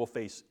 they will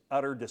face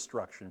utter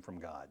destruction from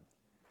God.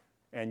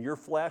 And your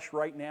flesh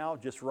right now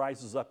just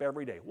rises up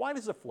every day. Why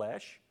does the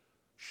flesh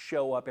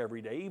show up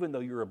every day, even though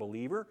you're a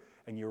believer,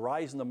 and you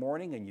rise in the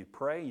morning and you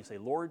pray, and you say,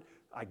 Lord,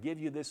 I give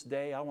you this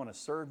day, I want to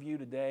serve you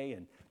today,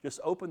 and just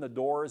open the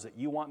doors that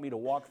you want me to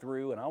walk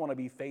through, and I want to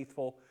be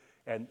faithful.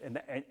 And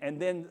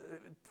then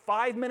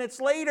 5 minutes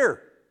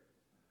later,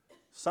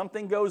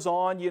 something goes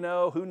on,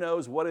 who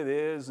knows what it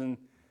is, and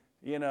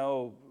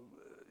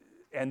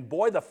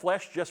boy, the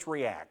flesh just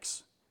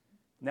reacts.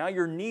 Now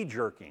you're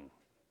knee-jerking.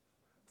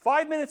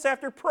 5 minutes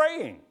after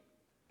praying.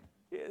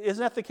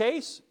 Isn't that the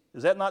case?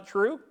 Is that not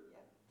true?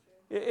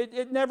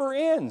 It never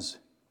ends.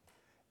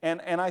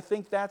 And I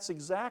think that's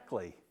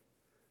exactly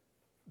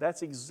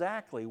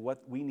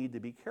what we need to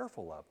be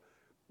careful of.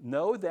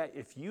 Know that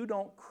if you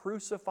don't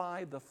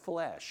crucify the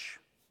flesh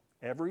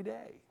every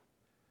day,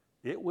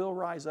 it will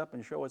rise up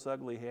and show its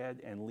ugly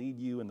head and lead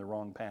you in the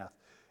wrong path.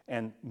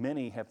 And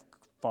many have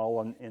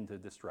fallen into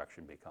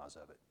destruction because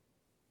of it.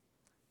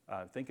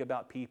 Think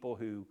about people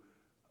who,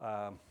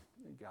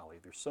 golly,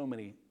 there's so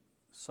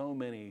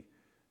many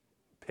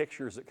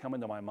pictures that come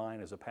into my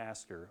mind as a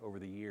pastor over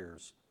the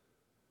years.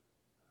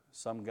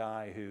 Some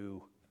guy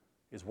who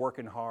is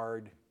working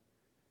hard,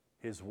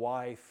 his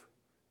wife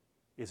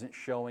isn't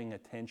showing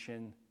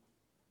attention,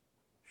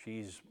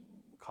 she's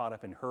caught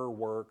up in her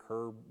work,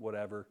 her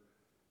whatever,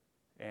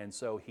 and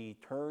so he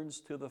turns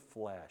to the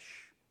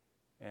flesh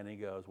and he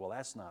goes, well,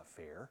 that's not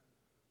fair.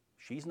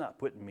 She's not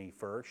putting me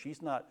first.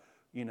 She's not,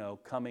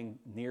 coming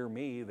near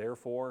me.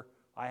 Therefore,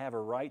 I have a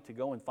right to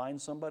go and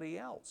find somebody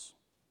else.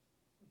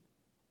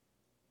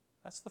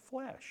 That's the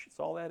flesh. That's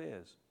all that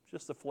is. It's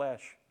just the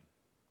flesh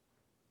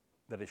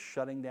that is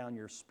shutting down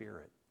your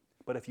spirit.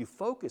 But if you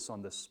focus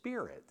on the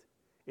spirit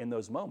in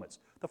those moments,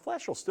 the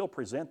flesh will still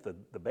present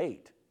the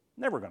bait.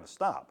 Never going to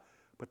stop.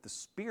 But the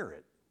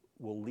spirit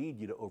will lead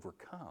you to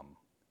overcome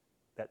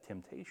that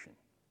temptation.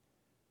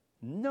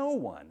 No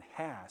one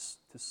has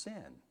to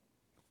sin.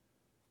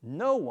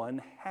 No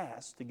one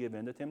has to give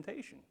in to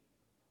temptation.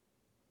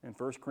 And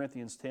 1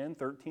 Corinthians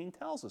 10:13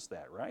 tells us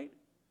that, right?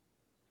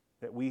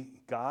 That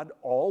God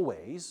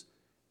always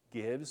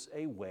gives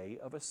a way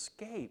of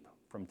escape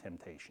from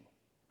temptation.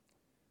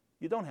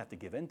 You don't have to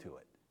give in to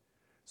it.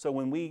 So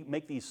when we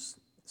make these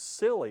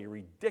silly,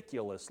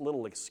 ridiculous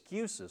little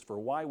excuses for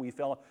why we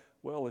fell,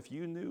 well, if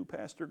you knew,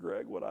 Pastor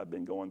Greg, what I've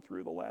been going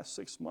through the last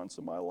 6 months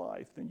of my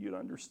life, then you'd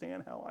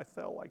understand how I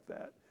felt like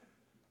that.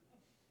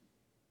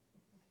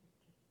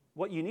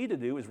 What you need to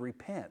do is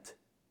repent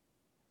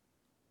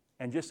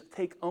and just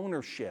take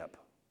ownership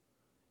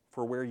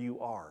for where you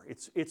are.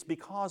 It's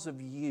because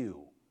of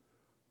you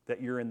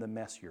that you're in the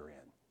mess you're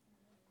in.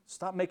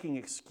 Stop making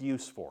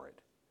excuse for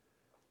it.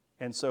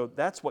 And so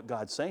that's what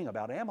God's saying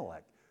about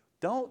Amalek.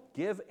 Don't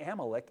give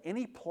Amalek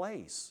any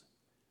place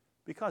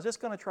because it's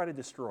going to try to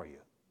destroy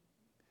you.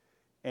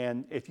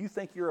 And if you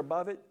think you're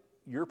above it,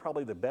 you're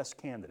probably the best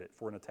candidate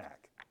for an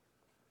attack.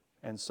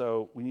 And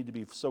so we need to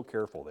be so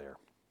careful there.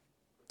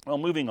 Well,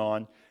 moving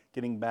on,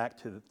 getting back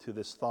to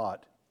this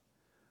thought.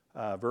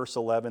 Verse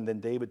 11,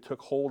 then David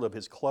took hold of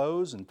his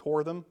clothes and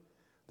tore them.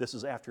 This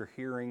is after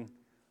hearing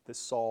that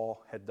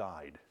Saul had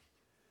died.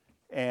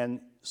 And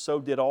so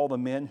did all the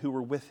men who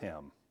were with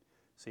him.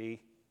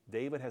 See,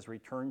 David has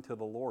returned to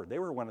the Lord. They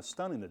were one of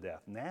stunning to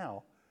death.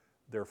 Now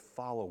they're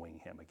following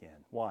him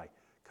again. Why?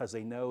 Because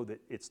they know that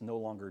it's no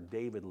longer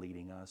David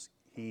leading us.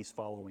 He's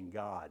following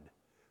God.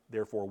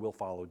 Therefore, we'll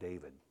follow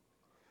David.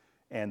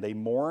 And they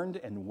mourned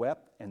and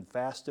wept and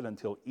fasted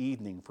until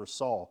evening for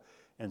Saul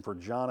and for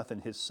Jonathan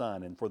his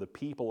son and for the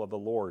people of the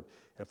Lord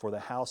and for the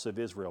house of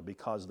Israel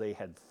because they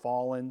had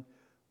fallen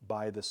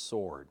by the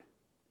sword.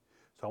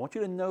 So I want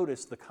you to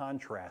notice the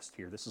contrast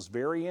here. This is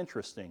very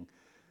interesting.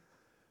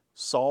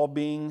 Saul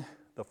being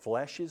the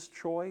flesh's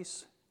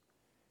choice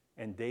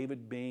and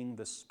David being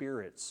the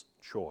spirit's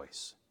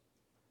choice.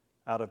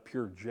 Out of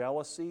pure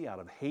jealousy, out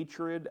of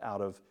hatred,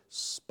 out of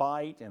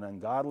spite and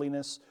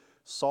ungodliness,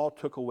 Saul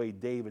took away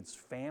David's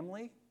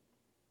family.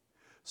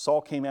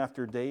 Saul came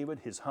after David,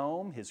 his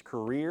home, his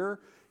career.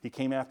 He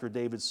came after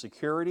David's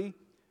security.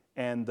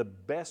 And the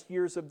best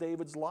years of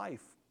David's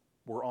life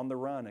were on the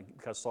run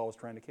because Saul was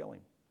trying to kill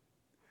him.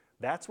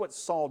 That's what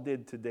Saul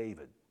did to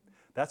David.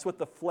 That's what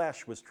the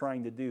flesh was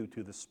trying to do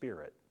to the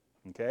spirit.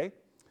 Okay?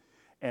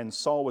 And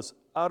Saul was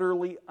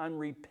utterly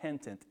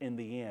unrepentant in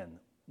the end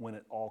when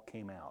it all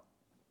came out.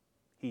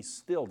 He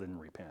still didn't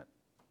repent.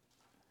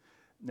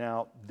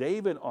 Now,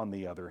 David, on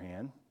the other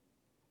hand,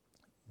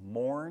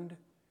 mourned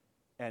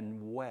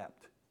and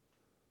wept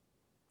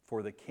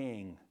for the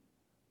king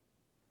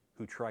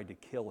who tried to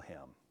kill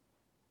him,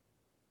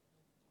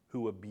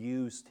 who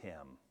abused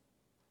him,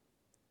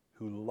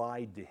 who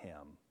lied to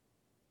him,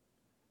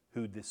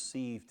 who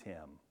deceived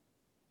him,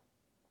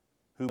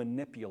 who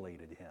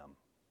manipulated him,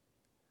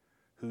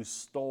 who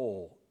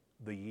stole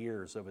the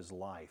years of his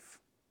life.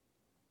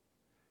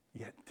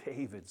 Yet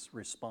David's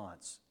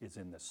response is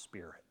in the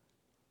Spirit.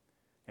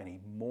 And he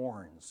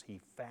mourns,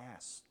 he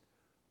fasts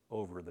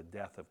over the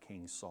death of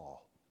King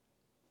Saul.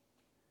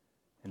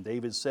 And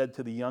David said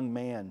to the young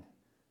man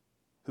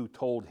who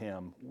told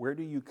him, "Where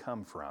do you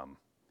come from?"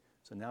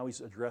 So now he's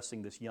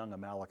addressing this young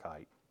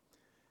Amalekite.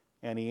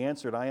 And he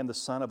answered, "I am the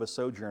son of a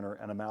sojourner,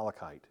 an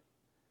Amalekite."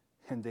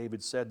 And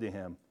David said to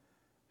him,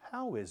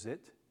 "How is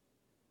it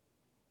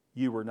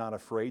you were not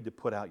afraid to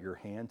put out your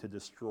hand to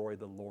destroy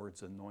the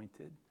Lord's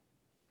anointed?"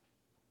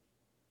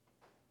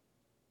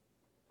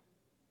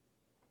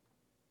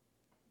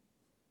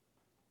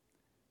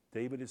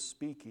 David is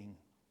speaking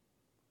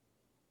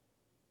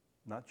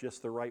not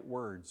just the right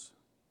words,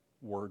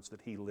 words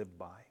that he lived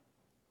by.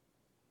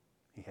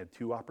 He had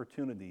two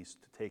opportunities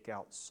to take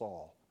out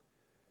Saul,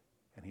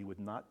 and he would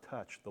not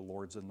touch the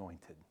Lord's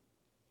anointed.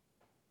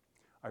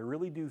 I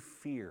really do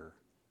fear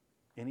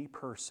any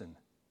person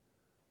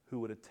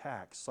who would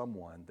attack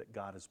someone that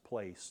God has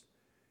placed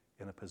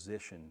in a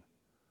position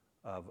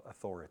of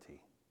authority.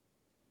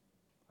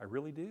 I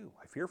really do.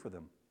 I fear for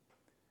them.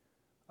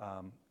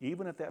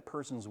 Even if that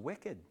person's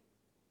wicked,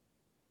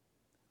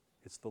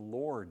 it's the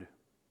Lord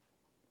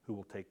who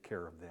will take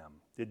care of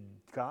them. Did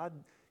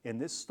God, in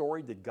this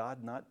story, did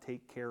God not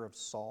take care of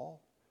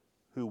Saul,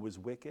 who was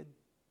wicked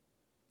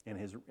in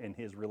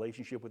his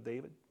relationship with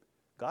David?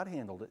 God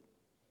handled it.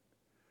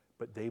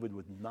 But David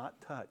would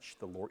not touch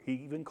the Lord. He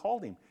even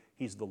called him,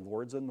 he's the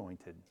Lord's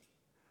anointed.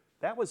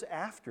 That was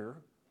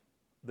after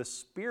the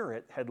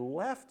Spirit had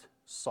left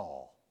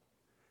Saul.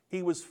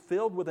 He was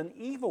filled with an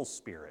evil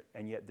spirit,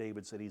 and yet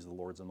David said he's the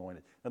Lord's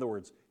anointed. In other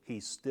words,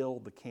 he's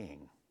still the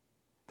king.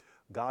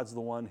 God's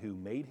the one who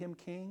made him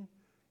king,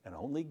 and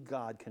only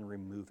God can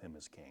remove him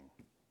as king.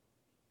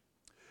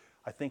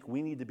 I think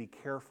we need to be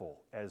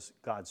careful as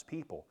God's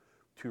people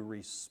to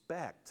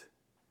respect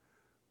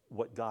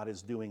what God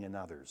is doing in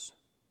others.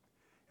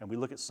 And we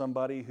look at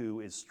somebody who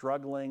is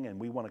struggling, and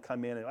we want to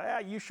come in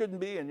and, you shouldn't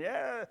be, and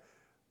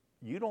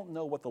you don't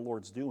know what the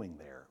Lord's doing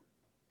there.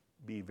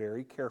 Be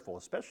very careful,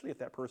 especially if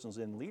that person's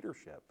in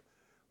leadership.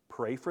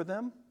 Pray for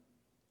them.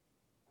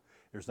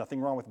 There's nothing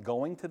wrong with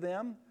going to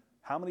them.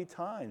 How many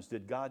times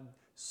did God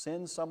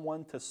send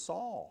someone to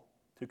Saul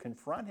to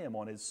confront him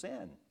on his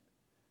sin?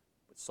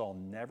 But Saul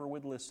never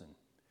would listen.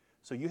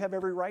 So you have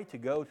every right to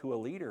go to a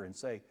leader and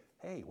say,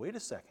 "Hey, wait a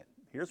second.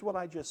 Here's what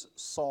I just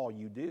saw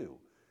you do.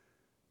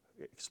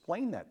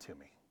 Explain that to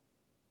me."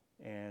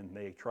 And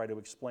they try to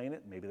explain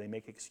it. Maybe they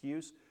make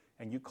excuse,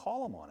 and you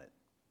call them on it.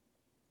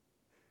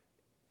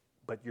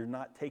 But you're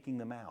not taking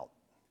them out.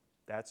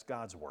 That's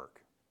God's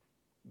work.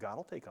 God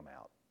will take them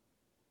out.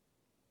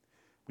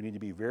 We need to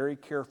be very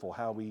careful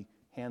how we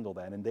handle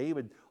that. And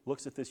David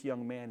looks at this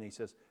young man and he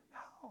says,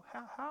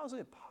 how is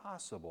it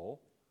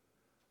possible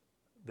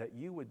that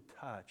you would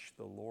touch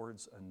the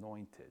Lord's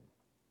anointed?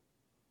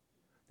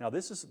 Now,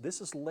 this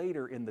is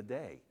later in the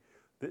day.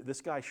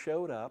 This guy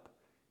showed up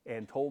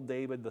and told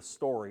David the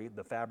story,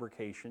 the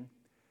fabrication.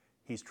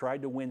 He's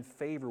tried to win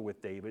favor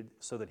with David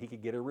so that he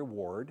could get a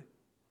reward.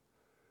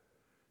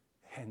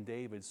 And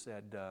David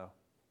said,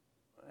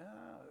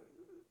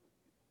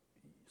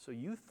 so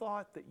you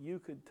thought that you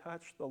could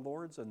touch the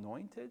Lord's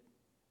anointed?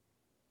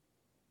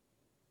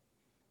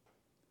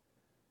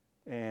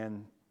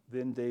 And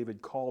then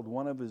David called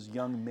one of his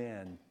young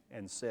men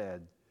and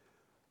said,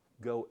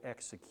 "Go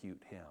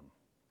execute him."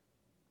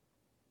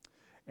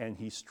 And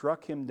he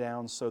struck him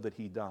down so that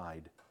he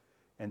died.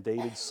 And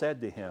David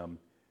said to him,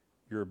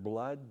 "Your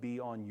blood be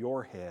on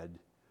your head,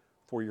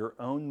 for your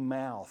own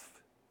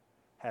mouth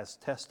has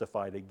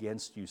testified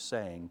against you,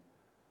 saying,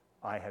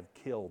 I have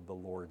killed the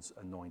Lord's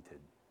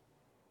anointed."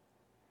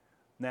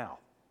 Now,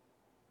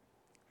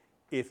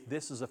 if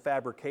this is a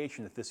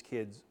fabrication that this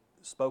kid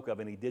spoke of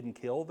and he didn't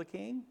kill the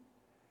king,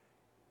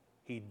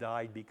 he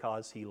died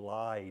because he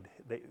lied.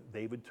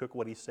 David took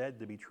what he said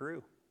to be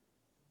true.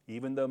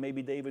 Even though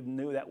maybe David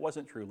knew that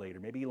wasn't true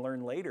later. Maybe he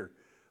learned later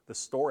the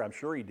story, I'm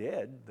sure he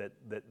did, that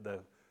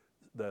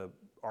the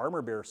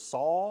armor bearer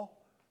saw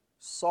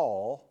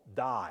Saul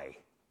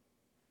die.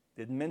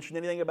 Didn't mention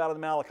anything about an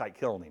Amalekite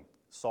killing him.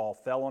 Saul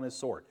fell on his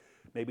sword.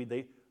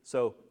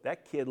 So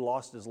that kid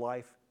lost his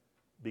life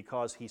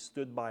because he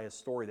stood by a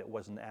story that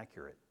wasn't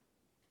accurate.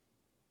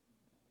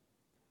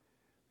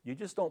 You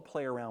just don't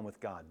play around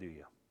with God, do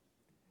you?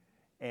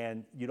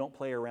 And you don't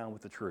play around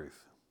with the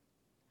truth.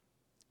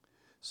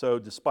 So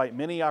despite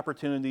many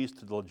opportunities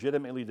to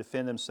legitimately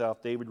defend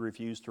himself, David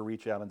refused to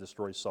reach out and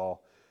destroy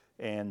Saul.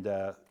 And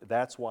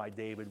that's why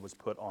David was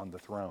put on the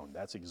throne.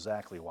 That's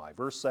exactly why.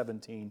 Verse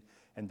 17,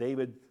 and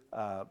David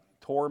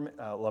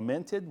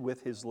lamented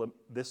with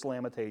this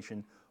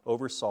lamentation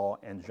over Saul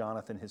and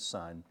Jonathan his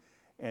son.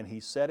 And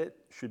he said it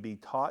should be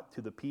taught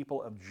to the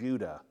people of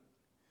Judah,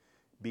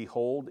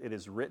 Behold, it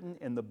is written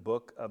in the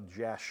book of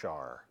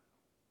Jashar.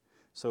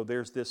 So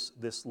there's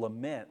this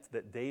lament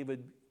that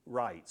David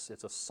writes.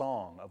 It's a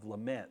song of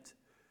lament.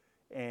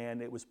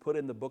 And it was put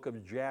in the book of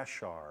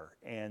Jashar.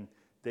 And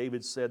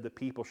David said the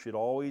people should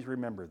always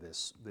remember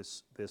this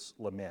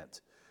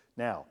lament.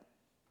 Now,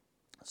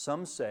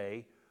 some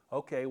say,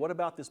 okay, what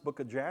about this book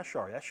of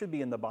Jashar? That should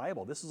be in the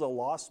Bible. This is a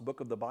lost book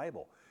of the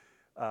Bible.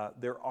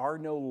 There are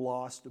no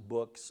lost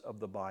books of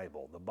the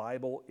Bible. The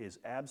Bible is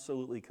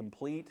absolutely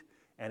complete,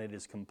 and it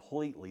is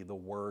completely the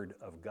Word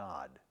of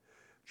God.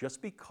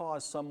 Just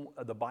because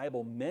the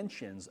Bible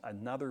mentions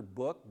another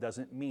book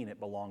doesn't mean it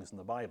belongs in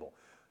the Bible.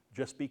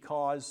 Just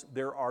because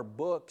there are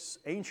books,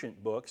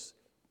 ancient books,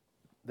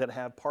 that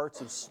have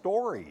parts of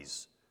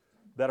stories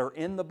that are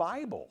in the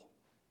Bible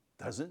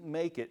doesn't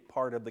make it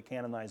part of the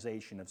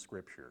canonization of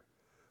Scripture.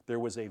 There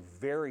was a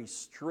very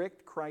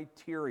strict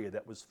criteria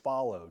that was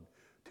followed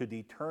to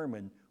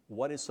determine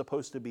what is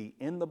supposed to be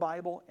in the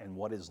Bible and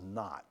what is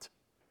not.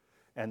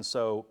 And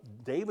so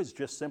David's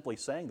just simply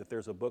saying that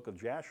there's a book of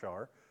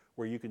Jashar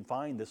where you can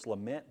find this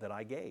lament that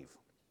I gave.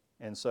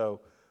 And so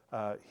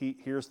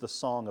here's the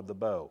song of the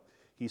bow.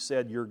 He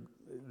said,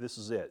 this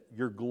is it.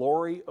 Your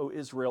glory, O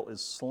Israel,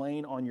 is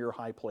slain on your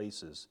high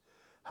places.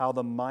 How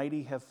the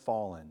mighty have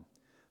fallen.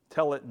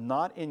 Tell it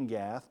not in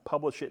Gath,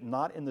 publish it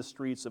not in the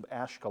streets of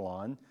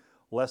Ashkelon,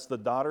 lest the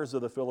daughters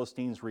of the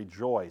Philistines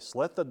rejoice.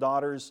 Let the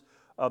daughters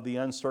of the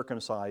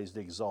uncircumcised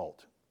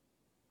exult.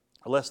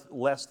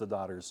 Lest the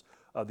daughters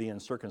of the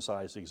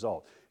uncircumcised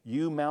exult.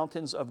 You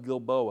mountains of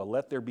Gilboa,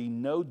 let there be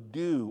no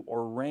dew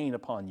or rain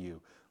upon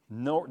you,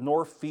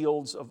 nor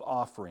fields of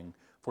offering.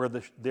 For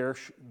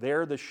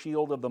there the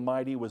shield of the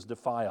mighty was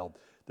defiled,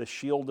 the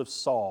shield of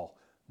Saul,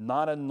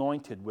 not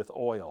anointed with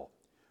oil.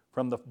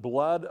 From the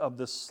blood of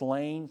the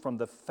slain, from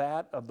the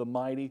fat of the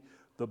mighty,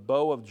 the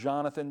bow of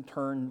Jonathan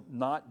turned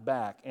not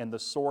back, and the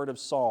sword of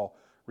Saul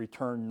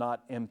returned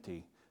not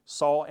empty.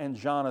 Saul and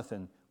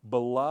Jonathan,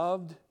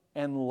 beloved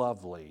and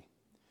lovely.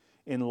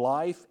 In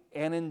life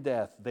and in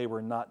death they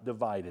were not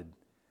divided.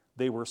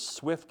 They were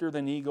swifter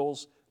than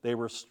eagles. They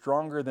were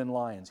stronger than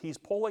lions. He's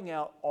pulling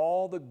out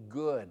all the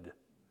good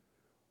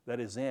that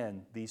is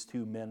in these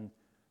two men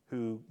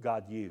who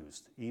God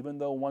used, even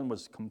though one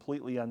was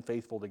completely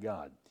unfaithful to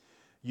God.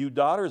 You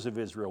daughters of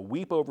Israel,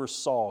 weep over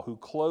Saul, who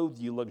clothed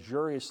you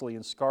luxuriously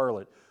in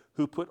scarlet,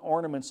 who put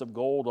ornaments of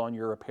gold on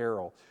your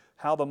apparel.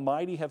 How the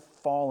mighty have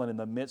fallen in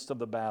the midst of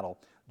the battle.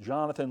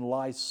 Jonathan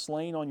lies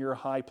slain on your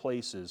high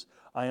places.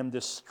 I am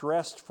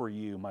distressed for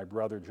you, my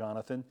brother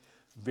Jonathan.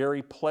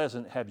 Very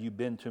pleasant have you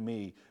been to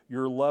me.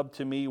 Your love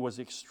to me was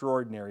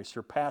extraordinary,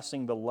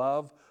 surpassing the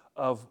love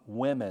of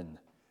women.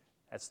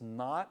 That's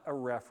not a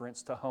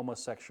reference to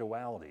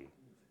homosexuality.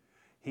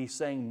 He's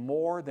saying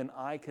more than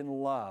I can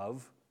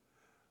love,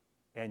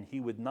 and he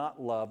would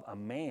not love a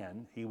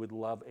man, he would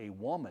love a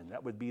woman.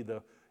 That would be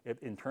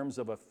in terms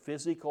of a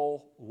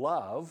physical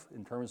love,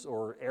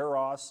 or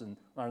eros,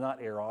 or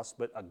not eros,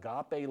 but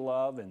agape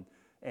love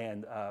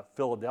and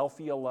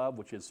Philadelphia love,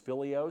 which is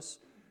philios.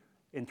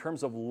 In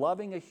terms of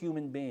loving a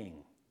human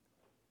being,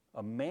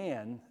 a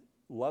man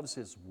loves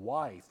his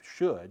wife,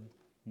 should,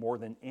 more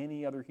than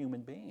any other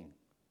human being,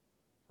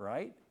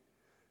 right?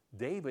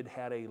 David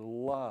had a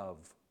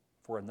love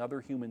for another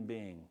human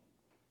being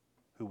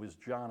who was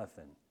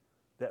Jonathan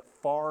that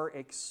far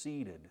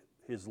exceeded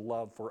his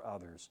love for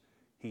others.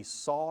 He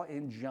saw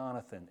in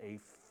Jonathan a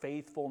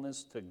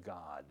faithfulness to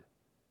God.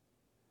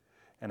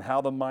 And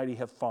how the mighty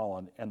have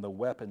fallen and the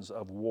weapons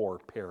of war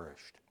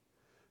perished.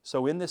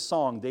 So in this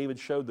song, David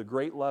showed the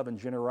great love and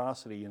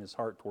generosity in his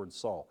heart towards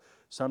Saul.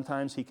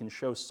 Sometimes he can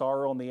show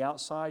sorrow on the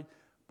outside,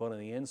 but on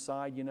the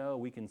inside,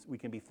 we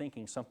can be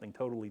thinking something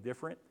totally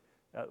different.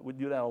 We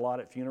do that a lot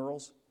at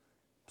funerals.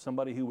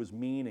 Somebody who was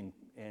mean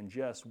and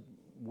just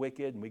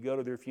wicked, and we go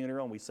to their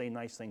funeral and we say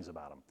nice things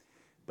about them.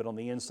 But on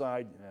the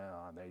inside,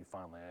 they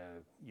finally,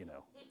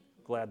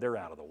 glad they're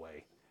out of the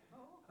way.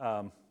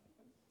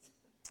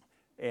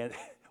 And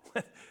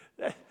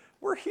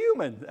we're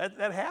human.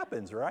 That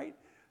happens, right?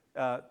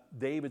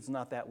 David's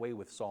not that way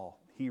with Saul.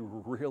 He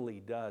really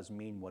does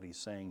mean what he's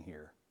saying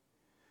here.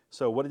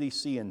 So what did he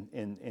see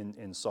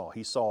in Saul?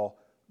 He saw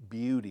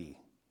beauty.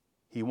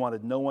 He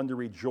wanted no one to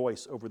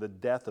rejoice over the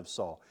death of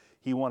Saul.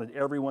 He wanted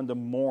everyone to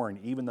mourn,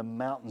 even the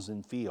mountains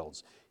and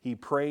fields. He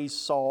praised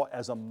Saul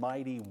as a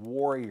mighty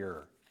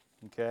warrior.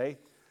 Okay?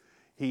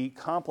 He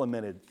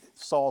complimented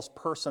Saul's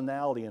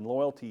personality and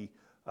loyalty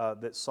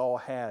that Saul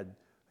had.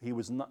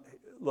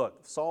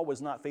 Saul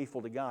was not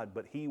faithful to God,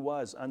 but he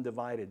was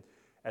undivided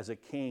as a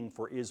king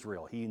for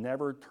Israel. He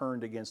never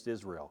turned against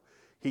Israel.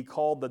 He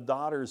called the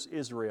daughters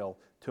Israel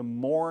to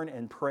mourn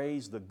and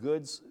praise the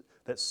goods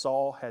that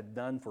Saul had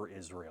done for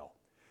Israel.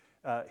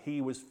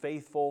 He was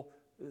faithful.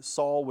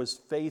 Saul was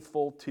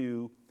faithful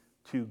to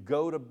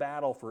go to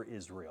battle for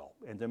Israel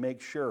and to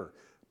make sure.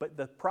 But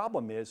the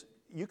problem is,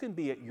 you can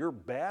be at your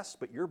best,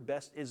 but your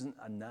best isn't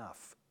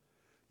enough.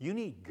 You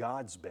need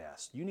God's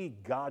best. You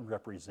need God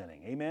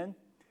representing. Amen?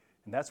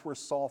 And that's where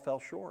Saul fell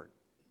short.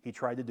 He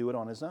tried to do it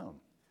on his own.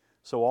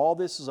 So all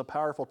this is a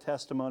powerful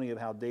testimony of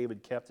how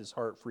David kept his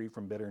heart free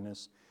from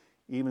bitterness,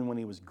 even when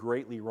he was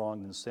greatly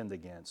wronged and sinned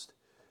against.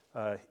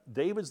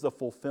 David's the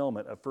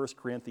fulfillment of 1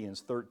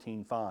 Corinthians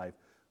 13:5,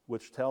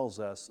 which tells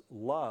us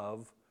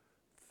love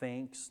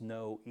thinks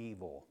no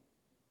evil.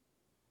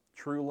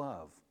 True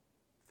love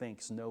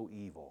thinks no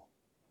evil.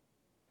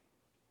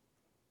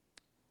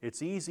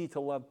 It's easy to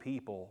love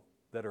people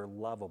that are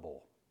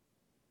lovable.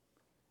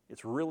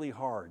 It's really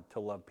hard to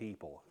love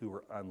people who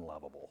are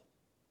unlovable.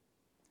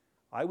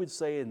 I would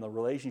say in the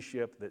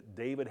relationship that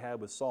David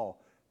had with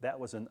Saul, that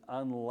was an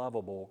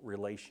unlovable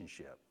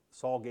relationship.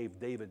 Saul gave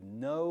David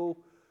no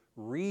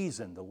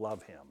reason to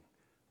love him.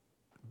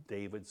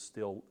 It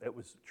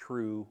was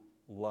true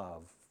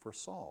love for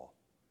Saul.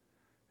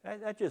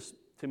 That just,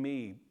 to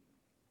me,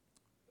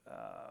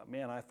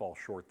 man, I fall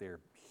short there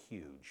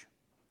huge.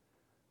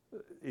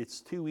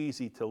 It's too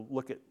easy to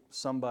look at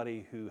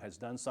somebody who has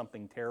done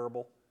something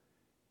terrible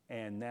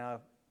and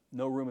now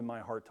no room in my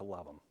heart to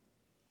love them.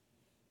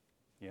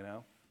 You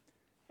know?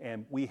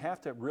 And we have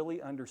to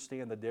really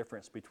understand the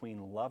difference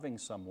between loving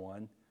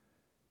someone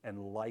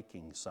and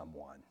liking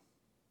someone,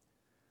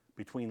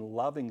 between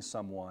loving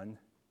someone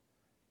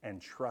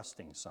and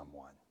trusting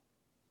someone.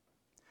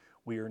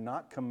 We are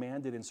not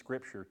commanded in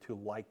Scripture to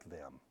like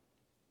them.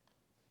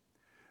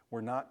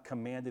 We're not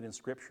commanded in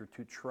Scripture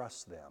to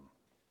trust them.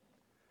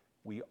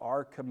 We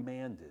are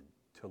commanded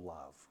to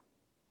love.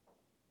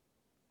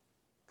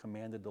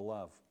 Commanded to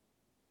love.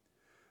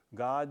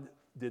 God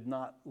did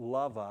not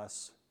love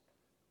us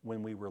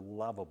when we were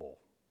lovable.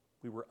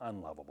 We were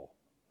unlovable.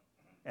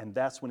 And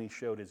that's when He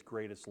showed His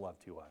greatest love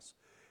to us.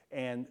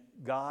 And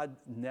God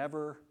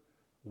never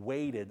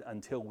waited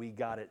until we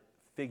got it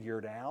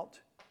figured out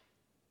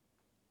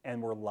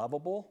and were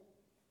lovable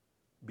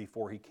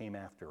before He came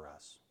after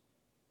us.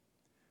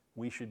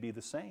 We should be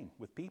the same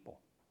with people.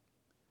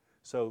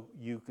 So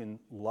you can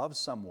love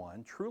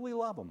someone, truly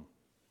love them.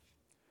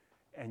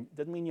 And it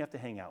doesn't mean you have to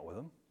hang out with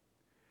them.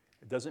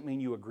 It doesn't mean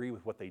you agree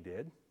with what they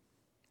did.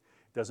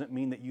 It doesn't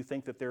mean that you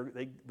think that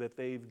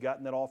they've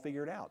gotten it all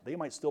figured out. They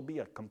might still be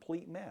a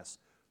complete mess,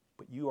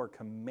 but you are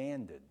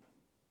commanded.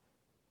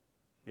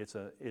 It's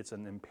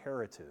an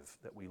imperative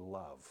that we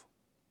love.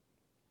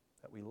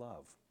 That we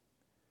love.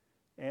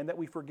 And that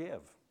we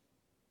forgive.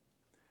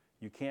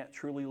 You can't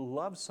truly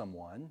love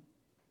someone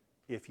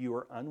if you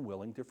are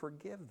unwilling to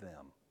forgive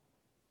them.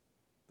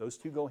 Those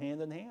two go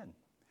hand in hand.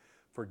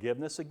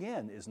 Forgiveness,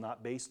 again, is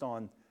not based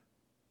on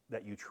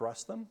that you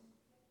trust them.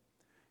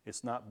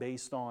 It's not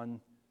based on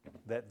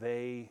that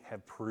they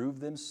have proved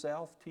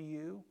themselves to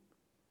you.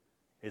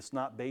 It's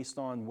not based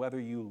on whether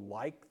you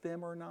like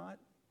them or not.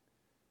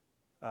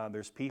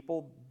 There's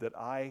people that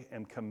I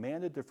am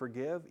commanded to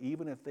forgive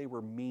even if they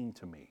were mean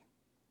to me.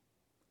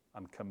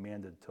 I'm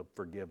commanded to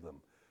forgive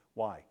them.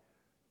 Why?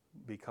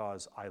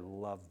 Because I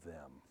love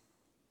them.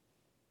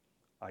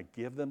 I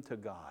give them to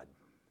God.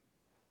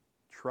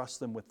 Trust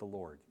them with the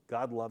Lord.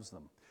 God loves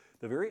them.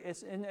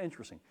 It's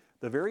interesting.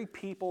 The very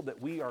people that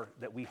we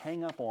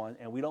hang up on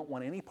and we don't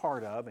want any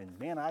part of, and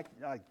man, I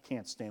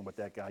can't stand what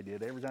that guy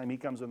did. Every time he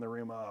comes in the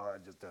room,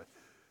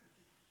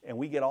 and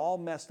we get all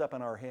messed up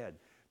in our head.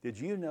 Did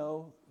you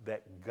know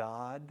that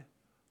God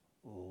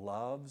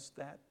loves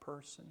that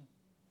person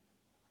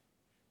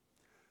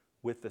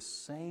with the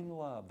same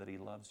love that He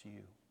loves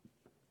you?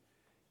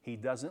 He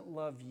doesn't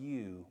love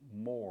you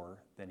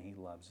more than He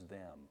loves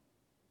them.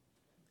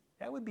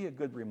 That would be a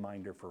good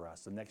reminder for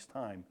us the next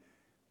time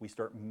we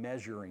start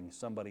measuring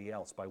somebody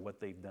else by what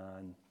they've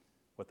done,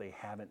 what they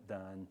haven't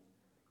done,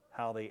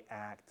 how they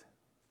act,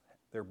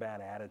 their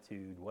bad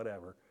attitude,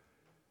 whatever.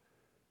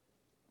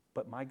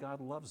 But my God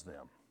loves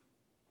them.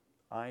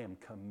 I am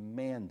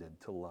commanded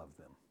to love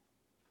them.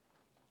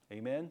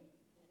 Amen?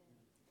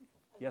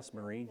 Yes,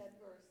 Maureen? That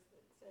verse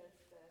that says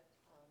that,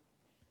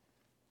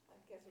 I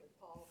guess it was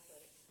Paul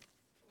said,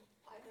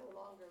 I no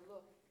longer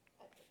look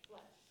at the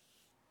flesh.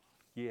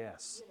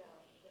 Yes. You know,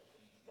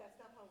 that's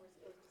not how we're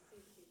supposed to see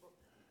people.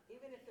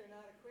 Even if they're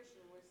not a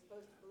Christian, we're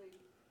supposed to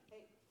believe,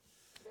 hey,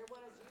 they're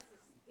one of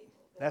Jesus'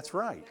 people. That's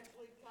right.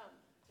 Eventually come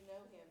to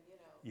know Him, you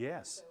know.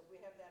 Yes. So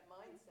we have that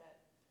mindset.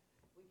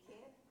 We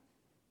can't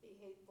be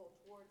hateful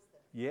towards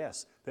them.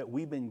 Yes, that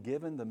we've been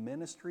given the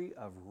ministry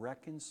of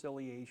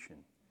reconciliation.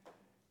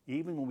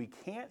 Even when we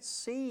can't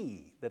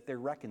see that they're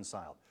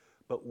reconciled,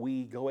 but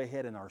we go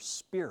ahead in our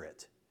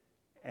spirit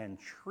and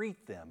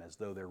treat them as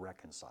though they're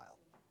reconciled.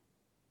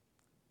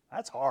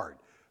 That's hard,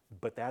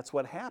 but that's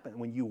what happened.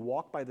 When you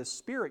walk by the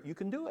Spirit, you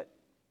can do it.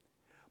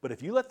 But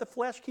if you let the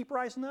flesh keep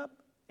rising up,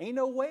 ain't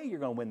no way you're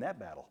going to win that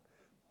battle.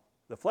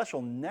 The flesh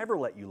will never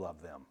let you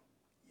love them.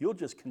 You'll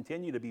just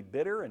continue to be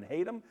bitter and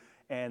hate them,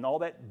 and all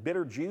that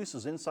bitter juice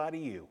is inside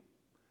of you.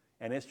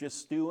 And it's just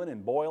stewing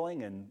and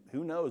boiling, and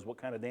who knows what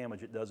kind of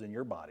damage it does in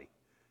your body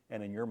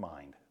and in your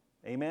mind.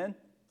 Amen?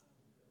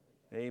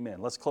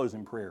 Amen. Let's close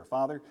in prayer.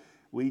 Father,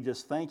 we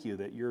just thank You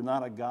that You're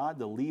not a God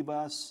to leave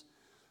us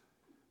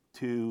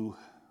to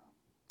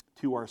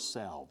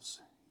ourselves.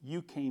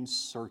 You came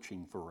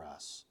searching for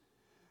us.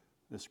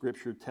 The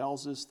Scripture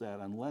tells us that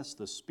unless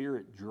the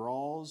Spirit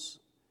draws,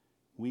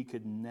 we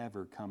could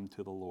never come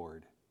to the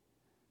Lord.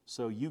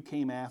 So you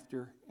came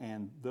after,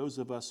 and those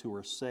of us who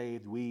are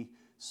saved, we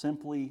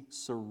simply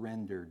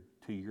surrendered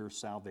to your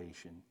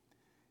salvation.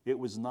 It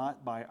was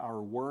not by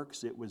our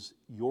works, it was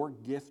your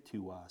gift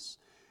to us.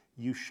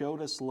 You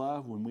showed us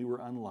love when we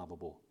were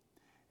unlovable.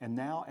 And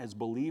now, as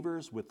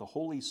believers with the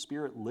Holy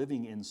Spirit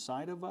living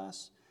inside of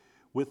us,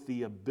 with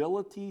the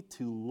ability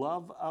to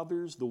love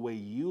others the way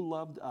you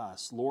loved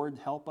us, Lord,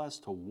 help us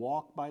to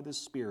walk by the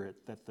Spirit,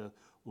 that the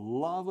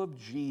love of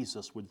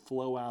Jesus would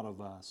flow out of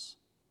us.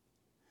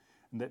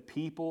 And that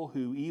people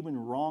who even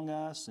wrong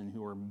us and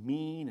who are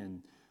mean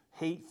and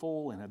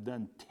hateful and have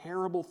done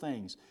terrible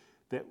things,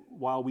 that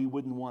while we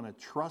wouldn't want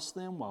to trust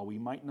them, while we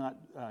might not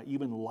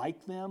even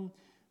like them,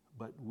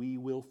 but we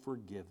will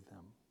forgive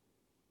them.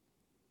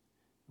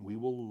 We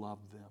will love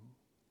them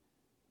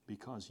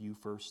because you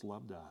first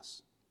loved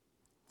us.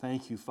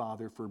 Thank you,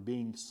 Father, for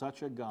being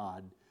such a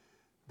God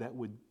that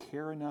would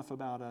care enough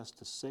about us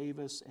to save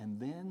us and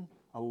then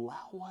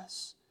allow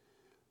us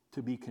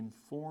to be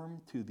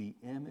conformed to the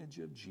image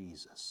of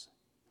Jesus.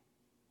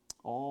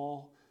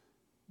 All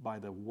by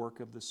the work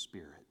of the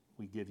Spirit.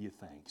 We give you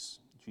thanks.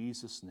 In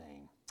Jesus'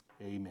 name,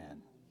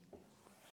 amen.